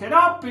in, "Get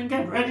up and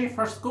get ready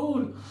for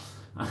school."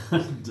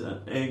 And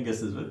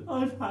Aengus is like,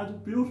 "I've had a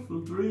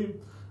beautiful dream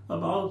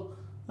about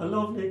a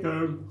lovely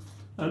girl,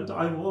 and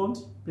I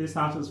won't be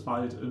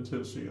satisfied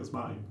until she is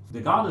mine."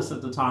 The goddess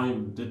at the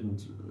time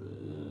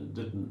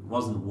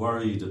wasn't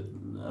worried at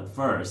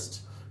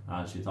first.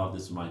 She thought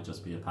this might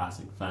just be a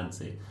passing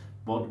fancy.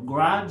 But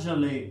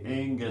gradually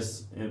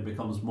Aengus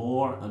becomes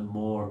more and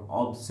more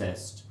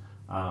obsessed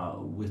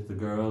with the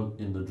girl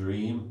in the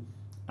dream,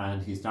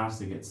 and he starts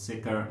to get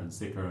sicker and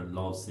sicker and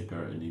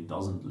lovesicker, and he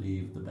doesn't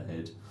leave the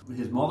bed.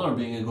 His mother,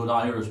 being a good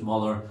Irish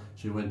mother,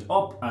 she went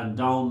up and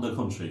down the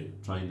country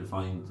trying to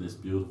find this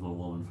beautiful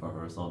woman for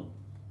her son.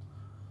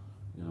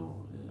 You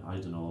know, I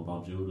don't know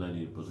about you,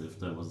 Lenny, but if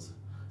there was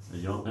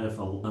if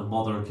a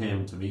mother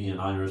came to me, an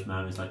Irish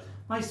man, he's like,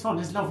 "My son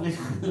is lovely."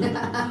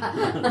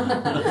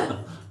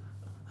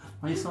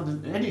 My son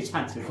has any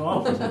chance to go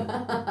out with him.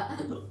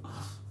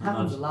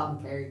 Happens a lot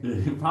in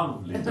Kerry. He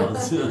probably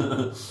does.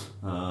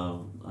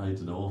 I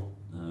don't know.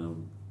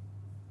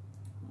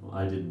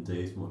 I didn't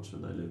date much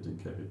when I lived in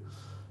Kerry.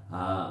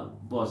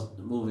 But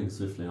moving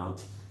swiftly on.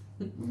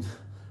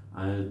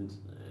 And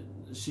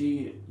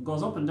she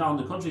goes up and down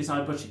the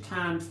countryside, but she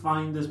can't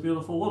find this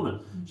beautiful woman.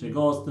 Mm-hmm. She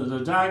goes to the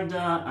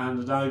Dagda, and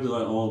the Dagda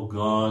like, "Oh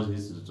God,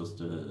 this is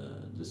just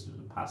a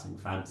passing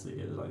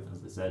fancy." Like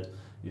as I said,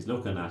 he's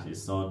looking at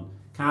his son,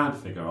 can't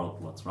figure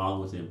out what's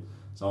wrong with him.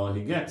 So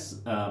he gets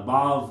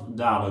Bov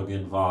Darug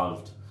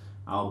involved.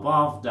 Now,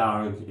 Bov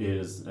Darug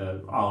is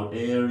our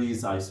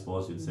Ares, I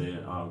suppose you'd say,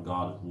 our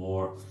god of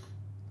war.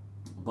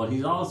 But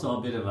he's also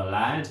a bit of a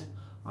lad,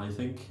 I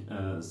think.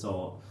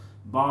 So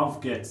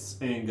Bov gets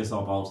Aengus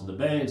up out of the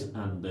bed,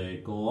 and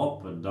they go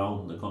up and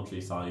down the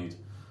countryside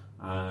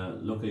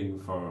looking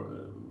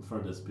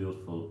for this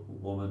beautiful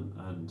woman,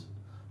 and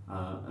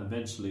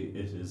eventually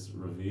it is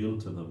revealed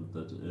to them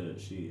that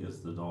she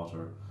is the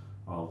daughter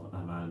of a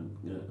man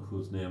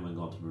whose name I'm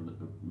going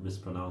to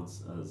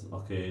mispronounce as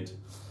Ocaid,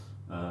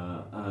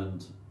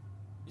 and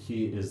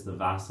he is the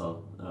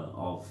vassal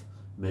of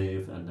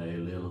Maeve and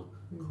Aelil,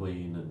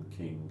 Queen and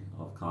King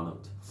of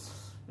Connacht.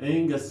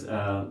 Aengus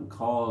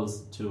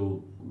calls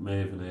to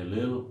Maeve and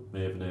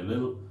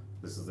Aelil,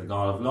 this is the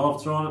god of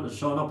love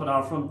showing up at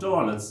our front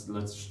door,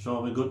 let's show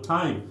him a good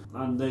time.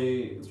 And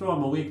they throw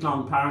him a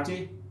week-long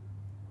party.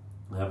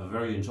 They have a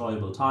very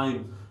enjoyable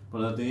time,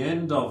 but at the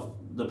end of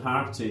the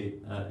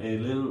party,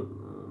 Aelil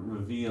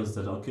reveals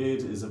that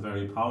Ocaid is a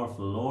very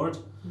powerful lord,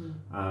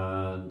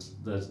 and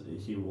that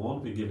he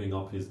won't be giving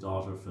up his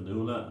daughter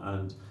Fionnuala,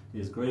 and he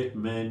has great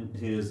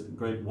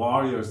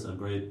warriors and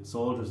great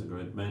soldiers and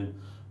great men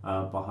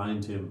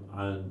behind him,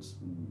 and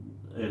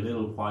a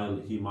little while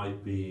he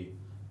might be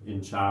in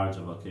charge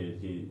of Ocaid,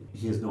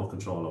 he has no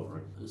control over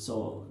it.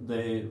 So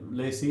they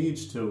lay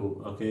siege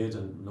to Ocaid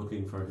and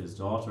looking for his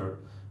daughter,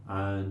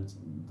 and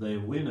they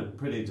win a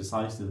pretty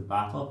decisive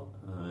battle,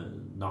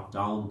 knock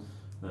down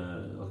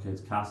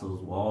Ocaid's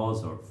castle's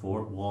walls or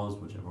fort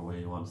walls, whichever way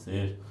you want to say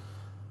it,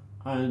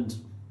 and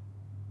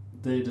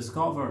they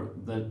discover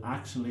that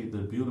actually the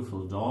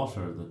beautiful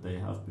daughter that they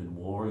have been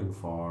warring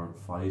for,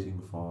 fighting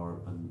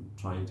for, and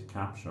trying to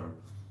capture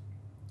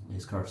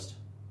is cursed.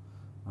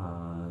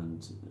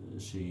 And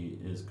she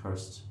is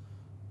cursed.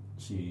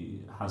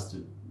 She has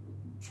to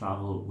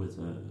travel with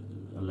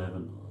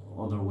 11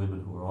 other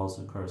women who are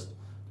also cursed.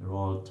 They're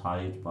all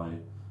tied by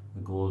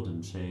a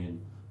golden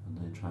chain, and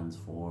they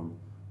transform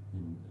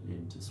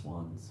into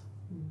swans,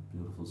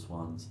 beautiful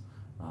swans.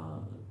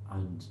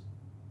 And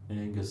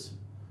Aengus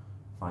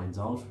finds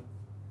out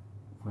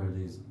where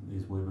these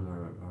women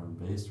are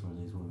based, where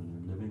these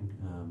women are living,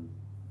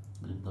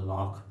 in the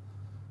loch,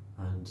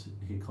 and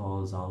he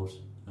calls out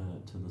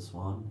to the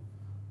swan,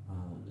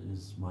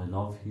 is my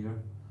love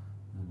here?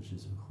 And she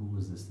says, who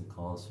is this that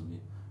calls for me?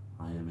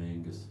 I am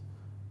Aengus,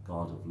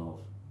 god of love.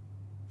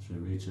 She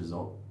reaches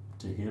up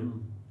to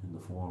him in the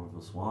form of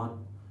a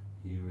swan.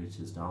 He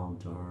reaches down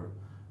to her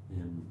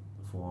in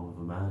the form of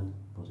a man,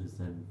 but is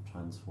then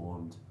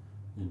transformed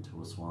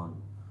into a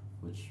swan,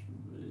 which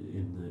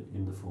in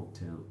the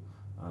folktale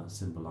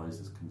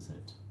symbolises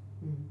consent.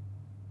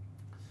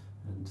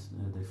 And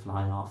they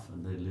fly off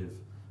and they live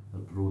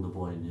at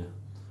Brunaboynia,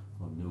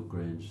 or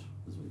Newgrange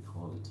as we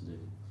call it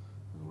today,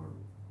 and we're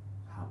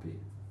happy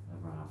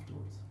ever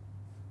afterwards.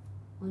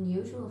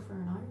 Unusual for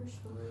an Irish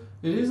story.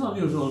 It is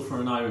unusual for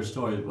an Irish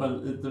story. Well,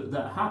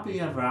 the happy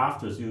ever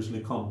afters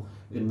usually come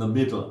in the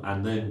middle,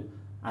 and then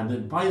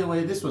by the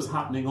way, this was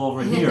happening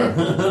over here.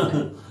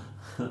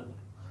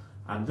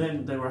 And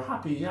then they were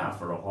happy,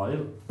 for a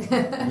while.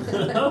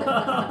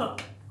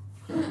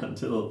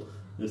 Until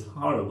this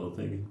horrible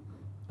thing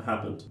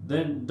happened.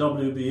 Then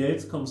W.B.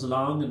 Yeats comes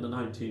along in the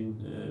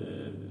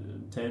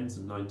 1910s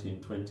and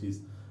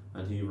 1920s,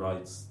 and he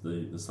writes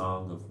the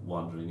song of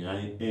Wandering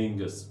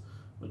Aengus,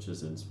 which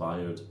is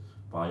inspired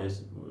by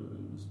it.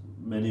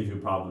 Many of you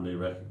probably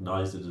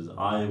recognise it as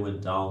I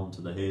went down to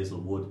the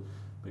hazel wood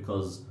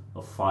because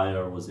a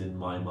fire was in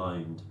my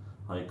mind.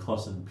 I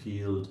cut and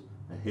peeled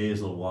a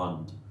hazel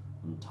wand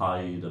and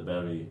tied a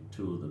berry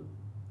to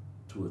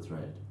a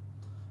thread.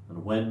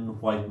 And when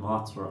white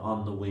moths were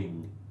on the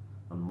wing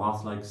and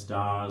moth-like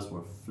stars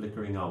were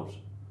flickering out,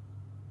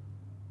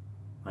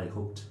 I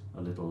hooked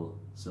a little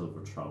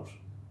silver trout.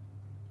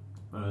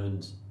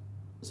 And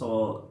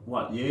so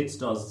what Yeats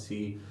does,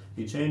 he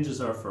changes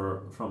her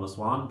from a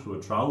swan to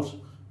a trout.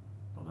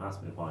 Don't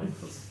ask me why,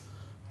 because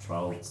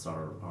trouts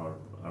are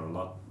a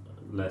lot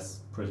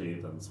less pretty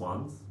than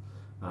swans.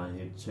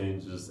 He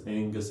changes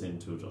Aengus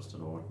into just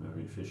an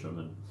ordinary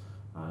fisherman,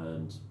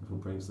 and who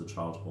brings the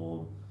trout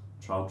home.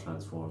 Trout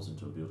transforms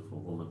into a beautiful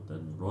woman,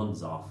 then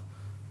runs off,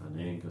 and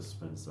Aengus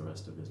spends the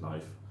rest of his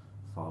life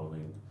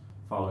following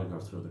her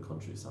through the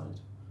countryside.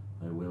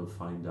 I will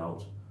find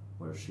out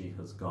where she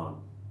has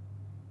gone.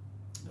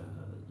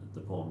 The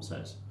poem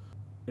says.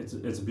 It's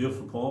a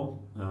beautiful poem.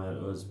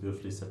 It was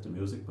beautifully set to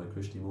music by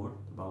Christy Moore,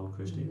 the Ballad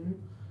Christy,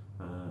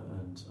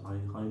 and I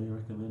highly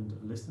recommend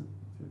a listen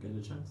if you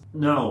get a chance.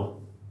 Now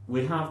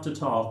we have to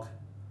talk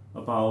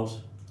about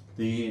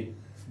the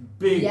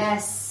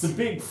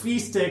big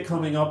feast day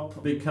coming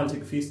up, big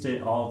Celtic feast day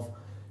of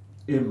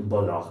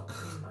Imbolc,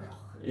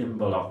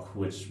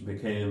 which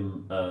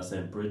became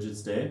St.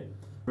 Bridget's Day.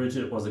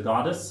 Bridget was a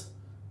goddess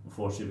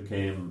before she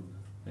became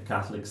a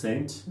Catholic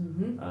saint,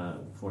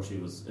 before she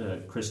was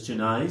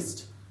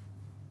Christianized,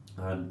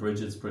 and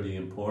Bridget's pretty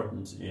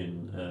important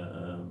in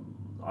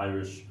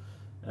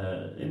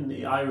in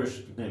the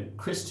Irish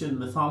Christian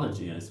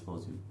mythology, I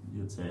suppose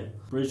you'd say.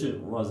 Bridget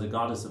was a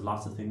goddess of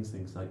lots of things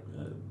like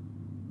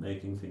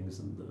making things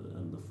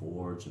in the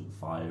forge and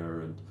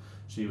fire, and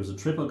she was a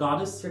triple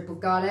goddess. Triple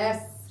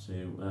goddess.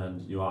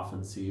 And you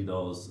often see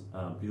those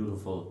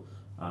beautiful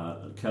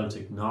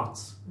Celtic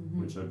knots,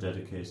 which are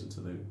dedicated to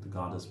the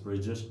goddess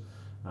Bridget.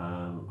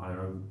 I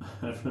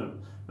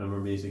remember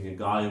meeting a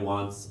guy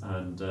once,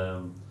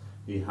 and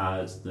he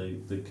had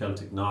the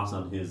Celtic knot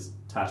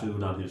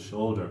tattooed on his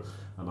shoulder,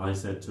 and I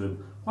said to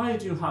him, "Why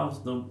do you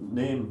have the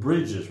name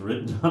Bridget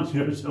written on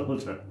your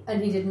shoulder?"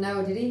 And he didn't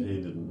know, did he?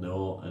 He didn't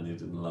know, and he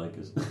didn't like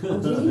it. Oh,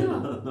 did he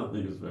not? No,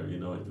 he was very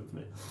annoyed with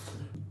me.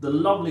 The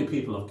lovely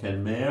people of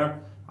Kenmare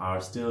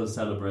are still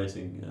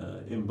celebrating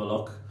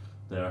Imbolc.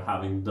 They're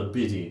having the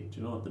Biddy. Do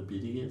you know what the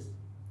Biddy is?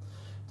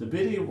 The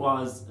Biddy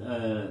was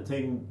a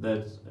thing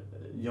that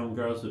young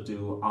girls would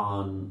do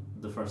on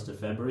the 1st of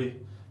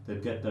February.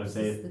 They'd get their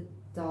the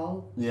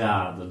doll?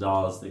 Yeah, the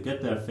dolls. They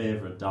get their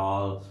favourite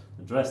doll,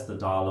 they dress the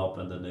doll up,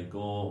 and then they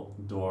go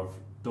door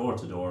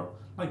to door,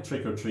 like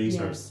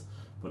trick-or-treaters,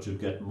 but you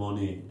get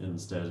money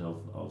instead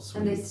of sweets.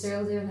 And they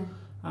still doing it?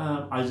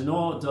 I don't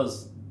know,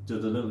 do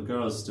the little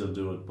girls still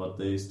do it, but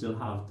they still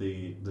have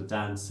the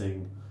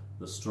dancing,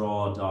 the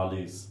straw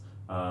dollies,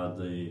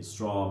 the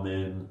straw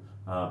men,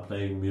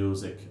 playing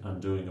music and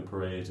doing a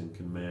parade in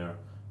Kenmare.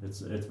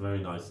 It's a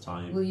very nice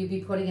time. Will you be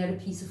putting out a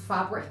piece of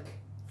fabric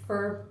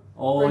for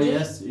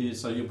Bridget? Yes.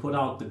 So you put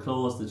out the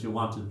clothes that you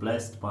wanted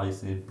blessed by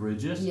St.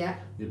 Bridget. Yeah.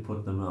 You'd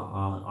put them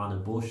on a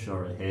bush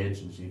or a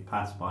hedge, and she'd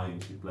pass by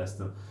and she'd bless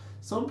them.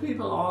 Some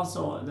people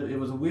also, it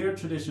was a weird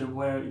tradition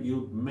where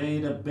you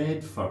made a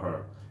bed for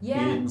her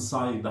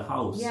inside the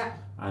house,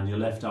 and you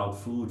left out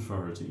food for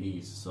her to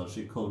eat, so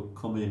she could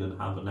come in and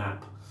have a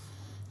nap.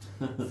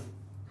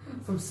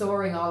 From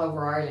soaring all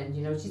over Ireland,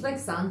 she's like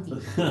Santi.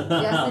 She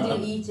has to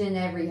do each and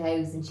every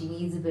house, and she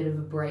needs a bit of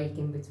a break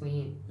in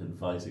between.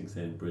 Inviting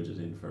St. Bridget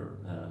in for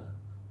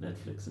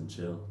Netflix and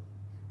chill.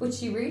 But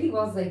she really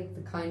was like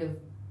the kind of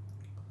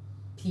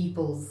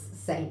people's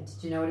saint.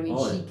 Do you know what I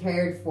mean? She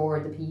cared for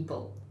the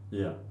people.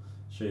 Yeah,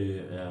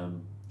 she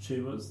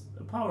was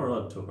a power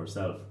unto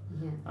herself.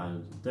 Yeah.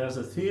 And there's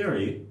a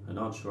theory, I'm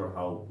not sure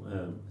how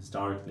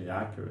historically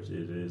accurate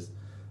it is,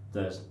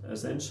 that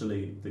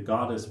essentially the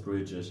goddess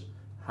Bridget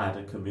had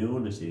a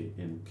community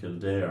in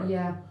Kildare.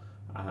 Yeah.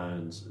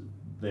 And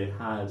they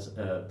had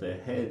the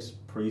head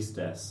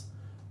priestess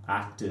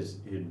acted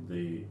in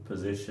the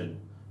position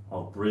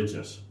of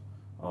Bridget,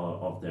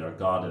 of their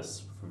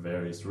goddess, for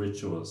various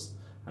rituals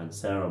and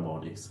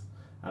ceremonies.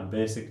 And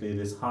basically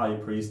this high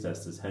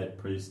priestess, this head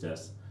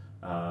priestess,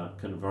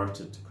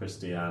 converted to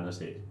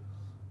Christianity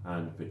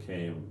and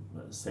became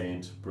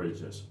Saint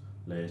Bridget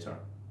later.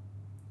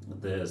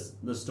 There's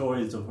the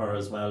stories of her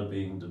as well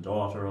being the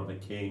daughter of a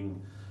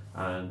king,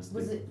 and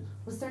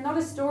was there not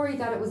a story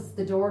that it was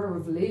the daughter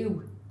of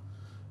Lou?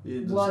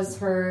 Was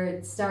her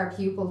star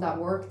pupil that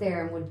worked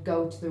there and would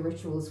go to the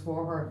rituals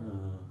for her?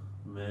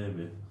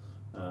 Maybe.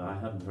 I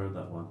hadn't heard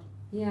that one.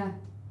 Yeah.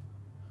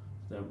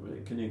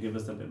 Can you give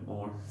us a bit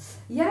more?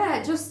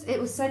 Yeah, it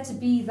was said to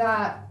be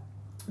that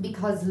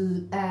because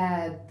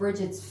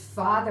Bridget's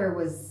father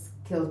was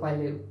killed by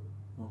Lou.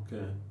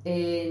 Okay.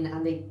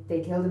 And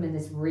they killed him in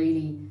this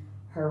really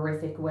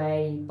horrific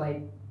way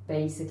by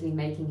basically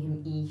making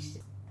him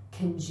eat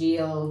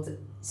congealed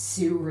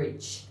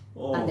sewage,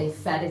 and they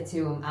fed it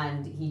to him,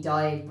 and he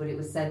died. But it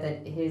was said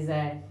that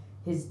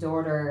his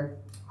daughter,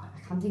 I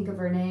can't think of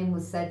her name,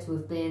 was said to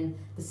have been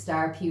the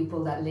star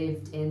pupil that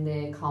lived in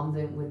the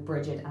convent with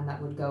Bridget, and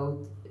that would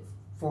go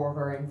for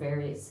her in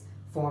various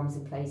forms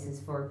and places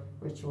for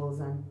rituals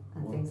and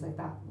things like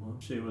that. Well,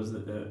 she was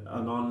an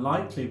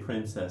unlikely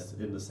princess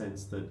in the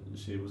sense that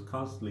she was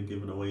constantly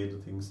giving away the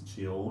things that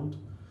she owned.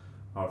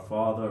 Her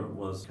father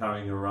was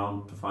carrying her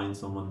around to find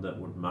someone that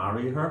would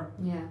marry her,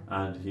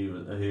 and he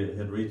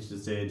had reached a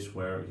stage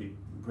where he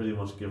pretty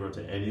much gave her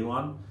to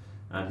anyone,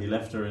 and he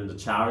left her in the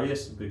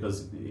chariot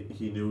because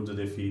he knew that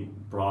if he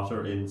brought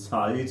her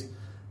inside,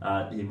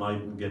 he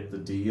mightn't get the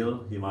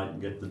deal, he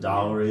mightn't get the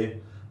dowry.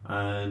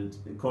 And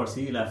of course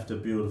he left a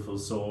beautiful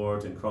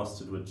sword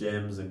encrusted with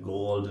gems and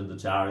gold in the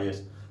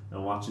chariot,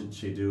 and what did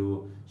she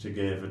do? She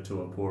gave it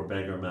to a poor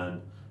beggar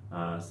man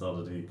so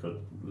that he could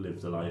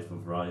live the life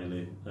of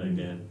Riley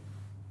again.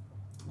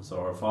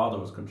 So her father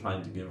was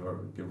trying to give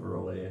her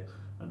away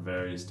at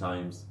various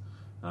times,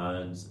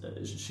 and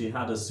she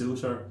had a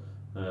suitor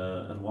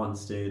at one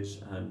stage,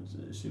 and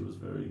she was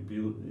very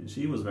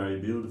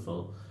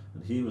beautiful,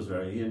 and he was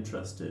very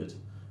interested.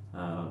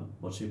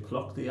 But she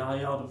plucked the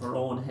eye out of her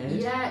own head.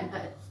 Yeah,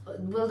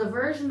 well, the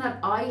version that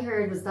I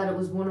heard was that it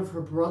was one of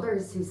her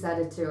brothers who said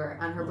it to her,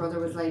 and her brother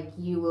was like,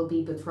 "You will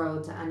be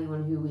betrothed to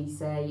anyone who we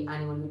say,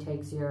 anyone who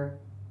takes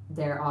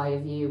their eye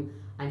of you."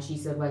 And she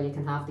said, "Well, you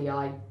can have the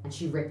eye." And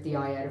she ripped the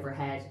eye out of her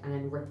head, and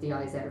then ripped the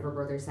eyes out of her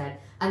brother's head,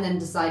 and then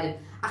decided,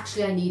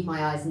 actually I need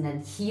my eyes, and then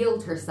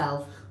healed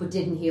herself, but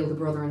didn't heal the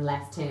brother and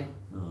left him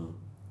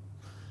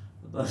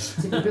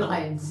to be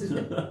blind.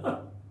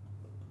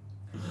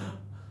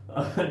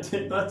 I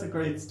think that's a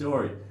great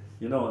story.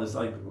 You know, it's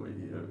like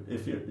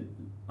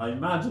I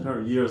imagine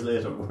her years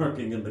later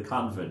working in the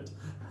convent,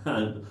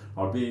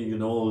 or being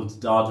an old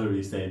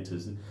doddery saint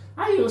who's,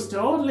 I used to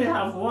only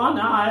have one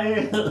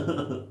eye,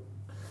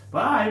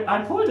 but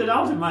I pulled it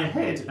out of my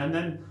head and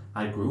then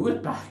I grew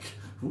it back.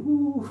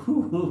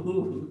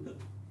 Ooh.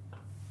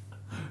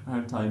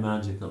 Aren't I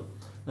magical?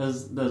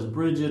 There's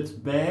Bridget's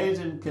bed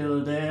in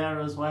Kildare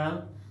as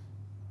well,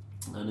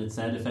 and it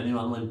said if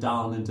anyone went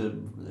down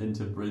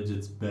into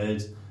Bridget's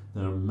bed,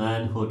 their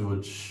manhood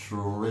would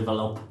shrivel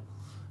up,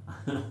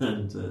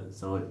 and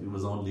so it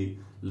was only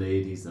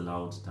ladies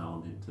allowed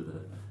down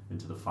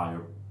into the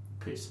fire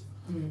pit,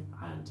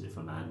 and if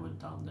a man went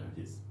down there,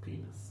 his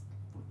penis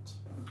would.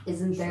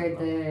 Isn't there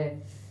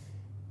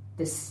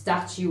the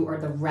statue or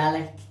the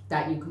relic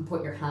that you can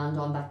put your hand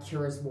on that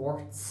cures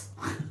warts?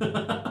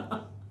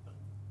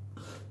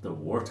 The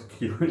wart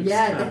curing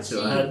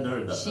statue. I hadn't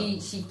heard that.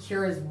 She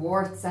cures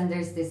warts, and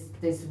there's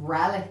this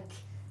relic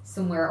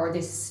somewhere, or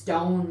this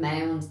stone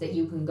mound that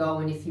you can go,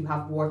 and if you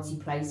have warts, you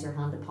place your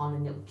hand upon,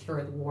 and it'll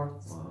cure the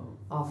warts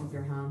off of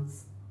your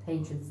hands.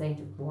 Patron saint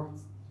of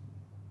warts.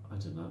 I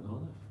did not know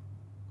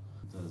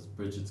that. There's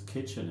Bridget's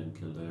kitchen in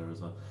Kildare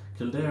as well.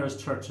 Kildare is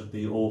Church of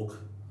the Oak,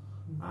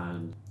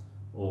 and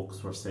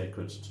oaks were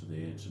sacred to the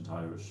ancient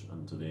Irish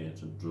and to the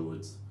ancient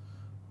Druids,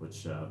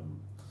 which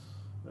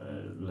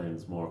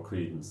lends more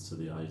credence to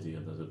the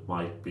idea that it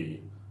might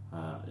be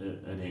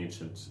an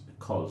ancient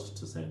cult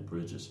to St.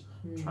 Bridget,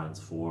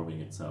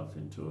 transforming itself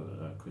into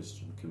a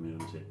Christian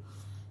community.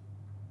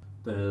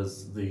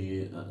 There's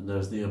the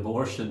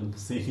abortion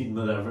scene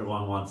that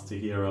everyone wants to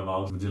hear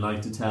about. Would you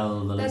like to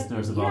tell the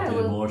listeners about the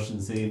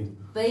abortion scene?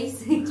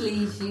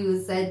 Basically, she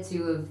was said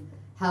to have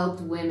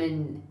helped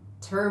women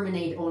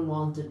terminate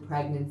unwanted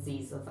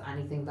pregnancies of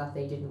anything that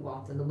they didn't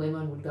want, and the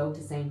women would go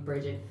to St.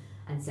 Bridget,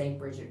 and St.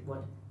 Bridget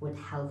would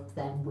help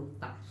them with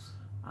that.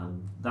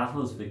 And that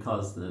was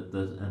because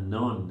a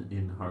nun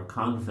in her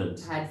convent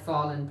had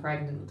fallen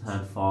pregnant,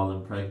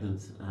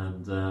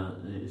 and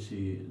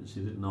she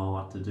didn't know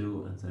what to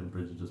do, and St.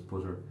 Bridget just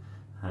put her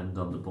hand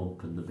on the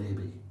bump and the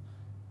baby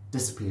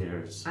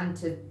disappeared. And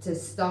to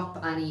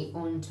stop anything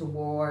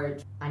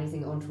untoward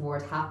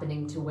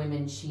happening to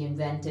women, she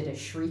invented a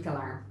shriek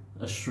alarm.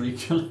 A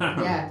shriek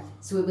alarm? Yeah,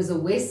 so it was a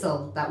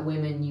whistle that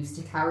women used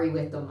to carry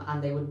with them,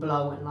 and they would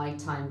blow at night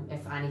time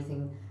if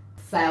anything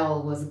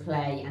foul was a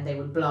play, and they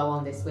would blow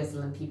on this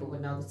whistle and people would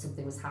know that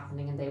something was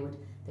happening, and they would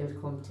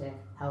come to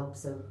help.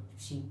 So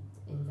she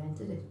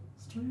invented it.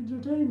 Stranger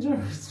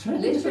danger.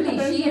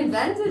 Literally, she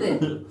invented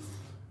it.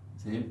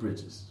 St.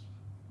 Bridget,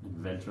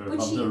 inventor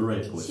of the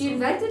rape whistle. She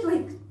invented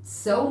like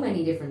so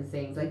many different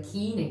things, like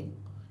keening.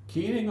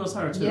 Keening was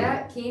her too?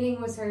 Yeah,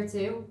 keening was her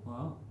too.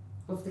 Wow.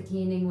 Of the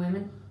keening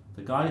women.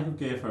 The guy who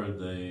gave her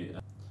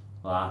the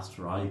last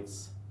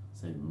rites,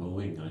 St.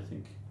 Mooing, I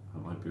think, I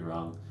might be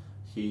wrong,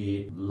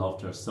 he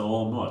loved her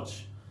so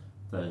much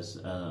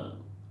that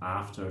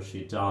after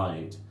she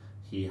died,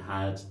 he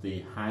had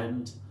the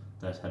hand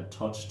that had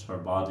touched her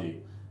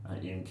body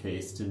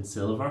encased in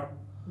silver,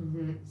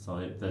 so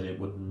that it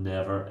would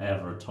never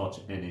ever touch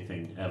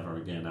anything ever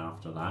again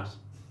after that.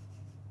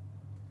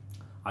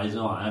 I don't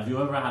know, have you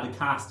ever had a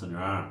cast on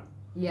your arm?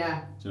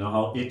 Yeah. Do you know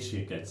how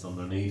itchy it gets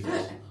underneath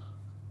it?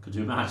 Could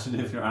you imagine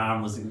if your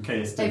arm was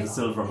encased in a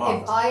silver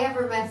box? If I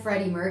ever met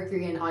Freddie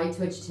Mercury and I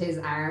touched his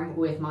arm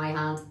with my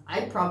hand,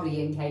 I'd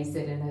probably encase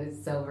it in a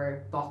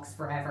silver box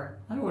forever.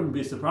 I wouldn't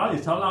be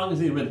surprised. How long has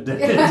he been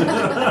dead?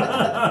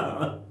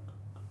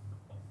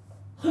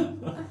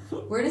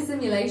 We're in a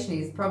simulation.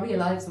 He's probably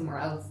alive somewhere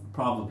else.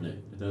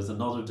 Probably. There's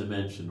another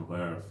dimension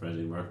where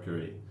Freddie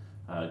Mercury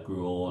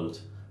grew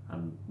old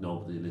and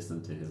nobody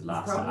listened to his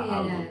last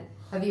album.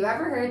 Have you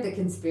ever heard the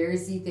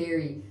conspiracy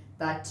theory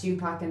that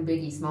Tupac and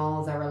Biggie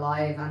Smalls are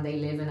alive and they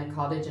live in a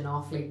cottage in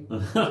Offaly?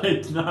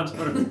 I'd not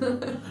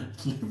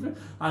heard.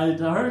 I'd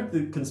heard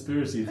the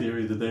conspiracy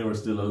theory that they were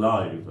still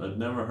alive. I'd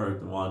never heard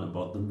the one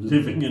about them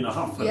living in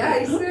Offaly. Yeah,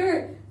 I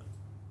swear.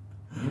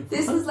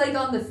 This was like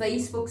on the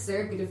Facebook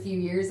circuit a few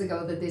years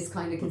ago that this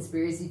kind of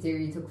conspiracy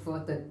theory took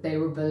foot, that they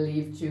were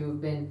believed to have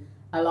been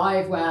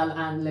alive, well,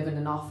 and living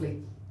in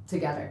Offaly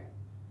together.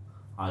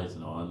 I don't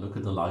know. Look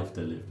at the life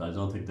they lived. I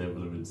don't think they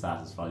would have been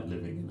satisfied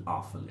living in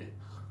Offaly.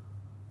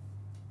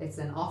 It's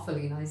an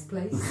awfully nice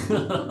place.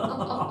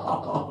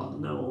 Oh,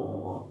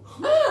 no.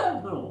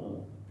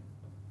 No.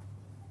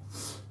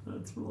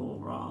 That's so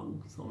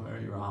wrong. So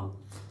very wrong.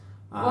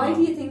 Why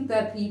do you think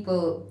that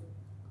people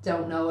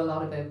don't know a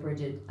lot about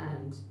Bridget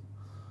and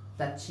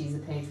that she's a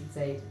patron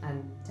saint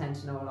and tend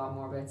to know a lot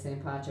more about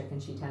St. Patrick,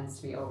 and she tends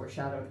to be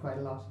overshadowed quite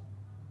a lot?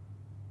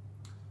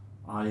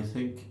 I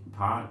think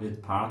it's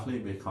partly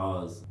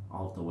because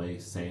of the way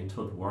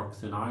sainthood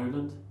works in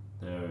Ireland.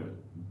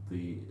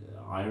 The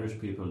Irish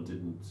people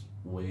didn't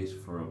wait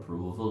for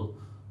approval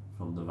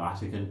from the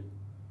Vatican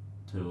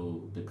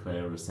to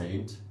declare a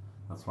saint.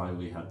 That's why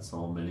we had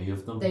so many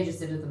of them. They just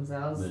did it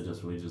themselves.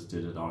 We just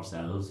did it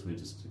ourselves. We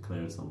just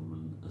declared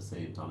someone a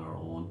saint on our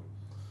own.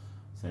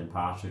 St.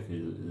 Patrick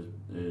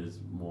is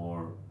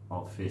more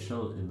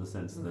official in the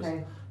sense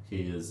that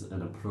he is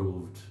an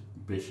approved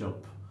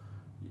bishop.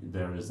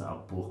 There is a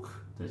book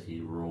that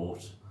he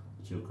wrote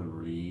that you can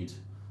read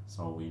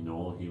so we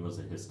know he was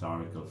a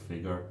historical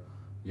figure.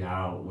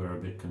 Yeah, we're a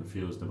bit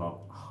confused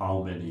about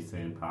how many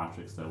St.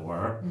 Patricks there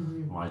were.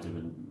 Might have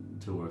been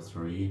 2 or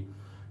 3.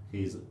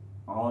 He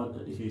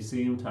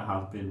seemed to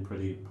have been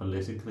pretty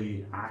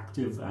politically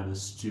active and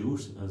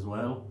astute as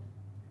well,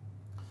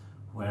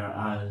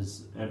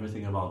 whereas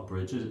everything about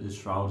Bridget is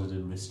shrouded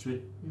in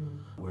mystery.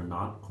 We're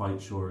not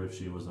quite sure if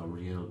she was a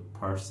real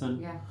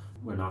person. Yeah.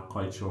 We're not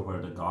quite sure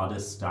where the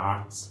goddess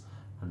starts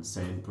and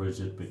Saint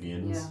Bridget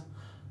begins. Yeah.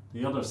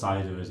 The other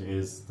side of it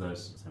is that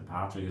St.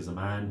 Patrick is a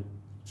man,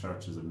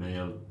 church is a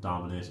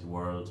male-dominated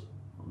world,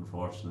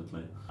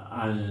 unfortunately,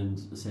 and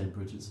St.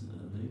 Bridget's a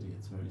lady.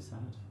 It's very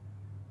sad.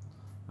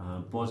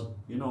 But,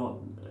 you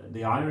know,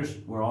 the Irish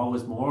were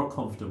always more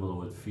comfortable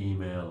with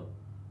female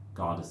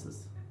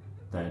goddesses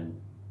than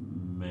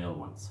male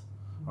ones,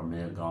 or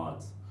male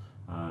gods,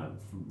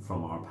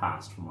 from our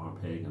past, from our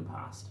pagan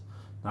past.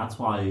 That's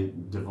why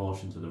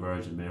devotion to the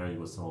Virgin Mary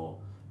was so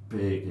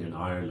big in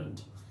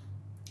Ireland,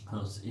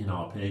 because in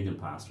our pagan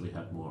past we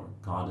had more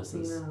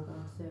goddesses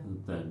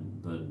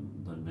than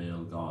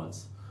male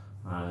gods.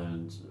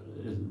 And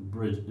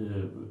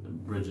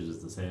Bridget is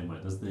the same way.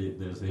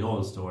 There's the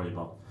old story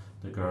about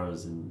the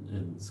girls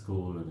in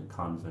school in a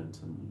convent,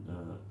 and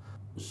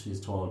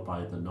she's told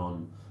by the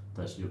nun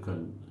that you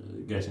can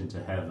get into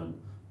heaven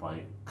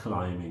by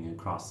climbing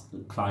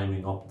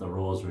up the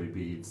rosary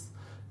beads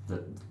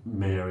that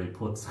Mary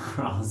puts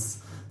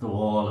across the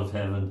wall of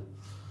heaven.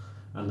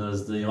 And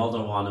there's the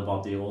other one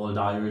about the old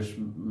Irish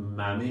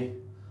mammy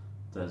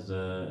that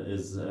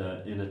is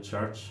in a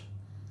church,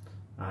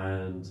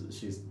 and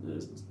she's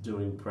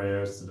doing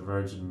prayers to the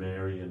Virgin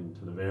Mary and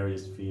to the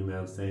various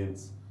female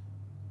saints,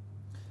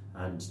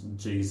 and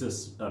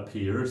Jesus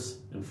appears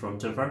in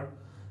front of her,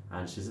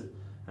 and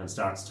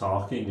starts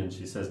talking, and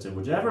she says to him,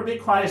 "Would you ever be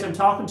quiet? I'm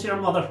talking to your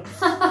mother."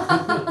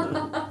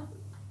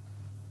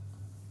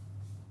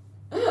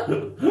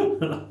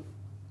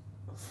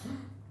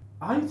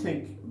 I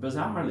think,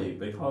 bizarrely,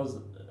 because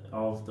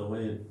of the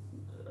way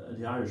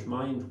the Irish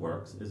mind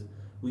works, is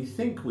we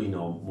think we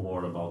know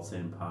more about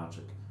St.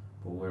 Patrick,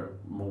 but we're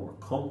more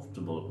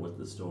comfortable with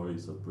the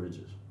stories of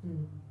Bridget.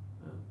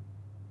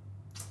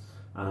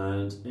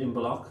 And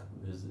Imbolc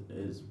has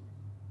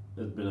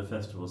been a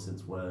festival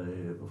since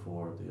way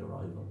before the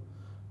arrival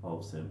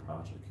of St.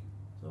 Patrick,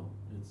 so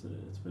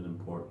it's been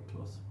important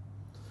to us.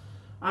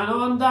 And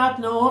on that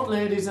note,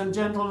 ladies and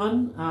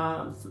gentlemen,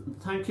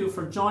 thank you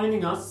for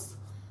joining us.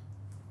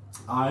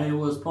 I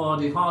was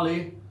Paddy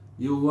Holly,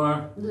 you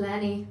were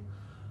Lenny.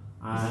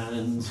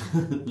 And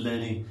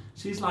Lenny,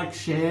 she's like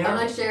Cher. I'm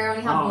like Cher, I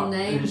only have one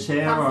name.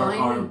 Cher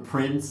or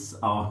Prince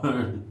or...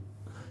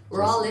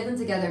 We're all living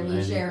together,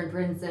 me, Cher and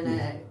Prince, in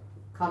a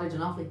cottage in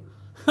Offaly.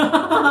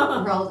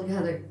 We're all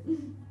together.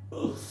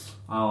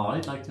 Oh,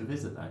 I'd like to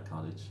visit that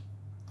cottage.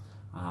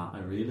 I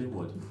really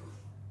would.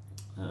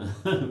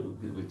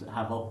 We'd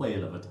have a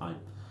whale of a time.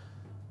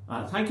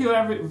 Thank you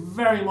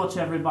very much,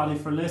 everybody,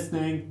 for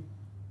listening.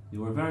 You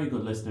were very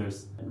good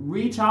listeners.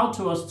 Reach out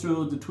to us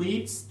through the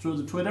tweets, through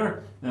the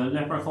Twitter,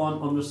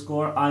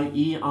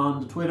 leprechaun_IE on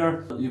the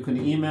Twitter. You can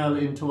email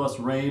into us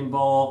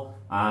rainbow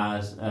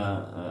at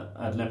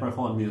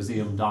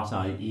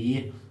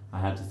leprechaunmuseum.ie. I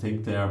had to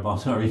think there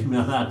about our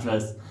email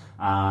address.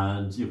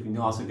 And you can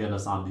also get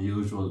us on the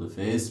usual, the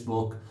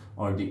Facebook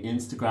or the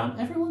Instagram.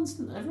 Everyone's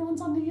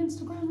on the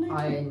Instagram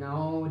lately. I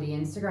know, the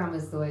Instagram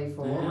is the way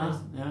forward.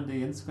 Yeah,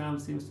 the Instagram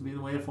seems to be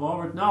the way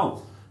forward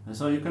now. And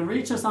so you can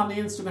reach us on the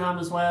Instagram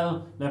as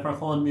well,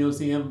 Leprechaun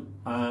Museum,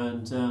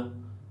 and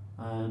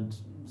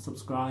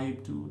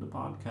subscribe to the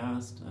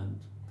podcast. And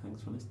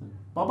thanks for listening.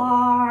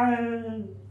 Bye-bye!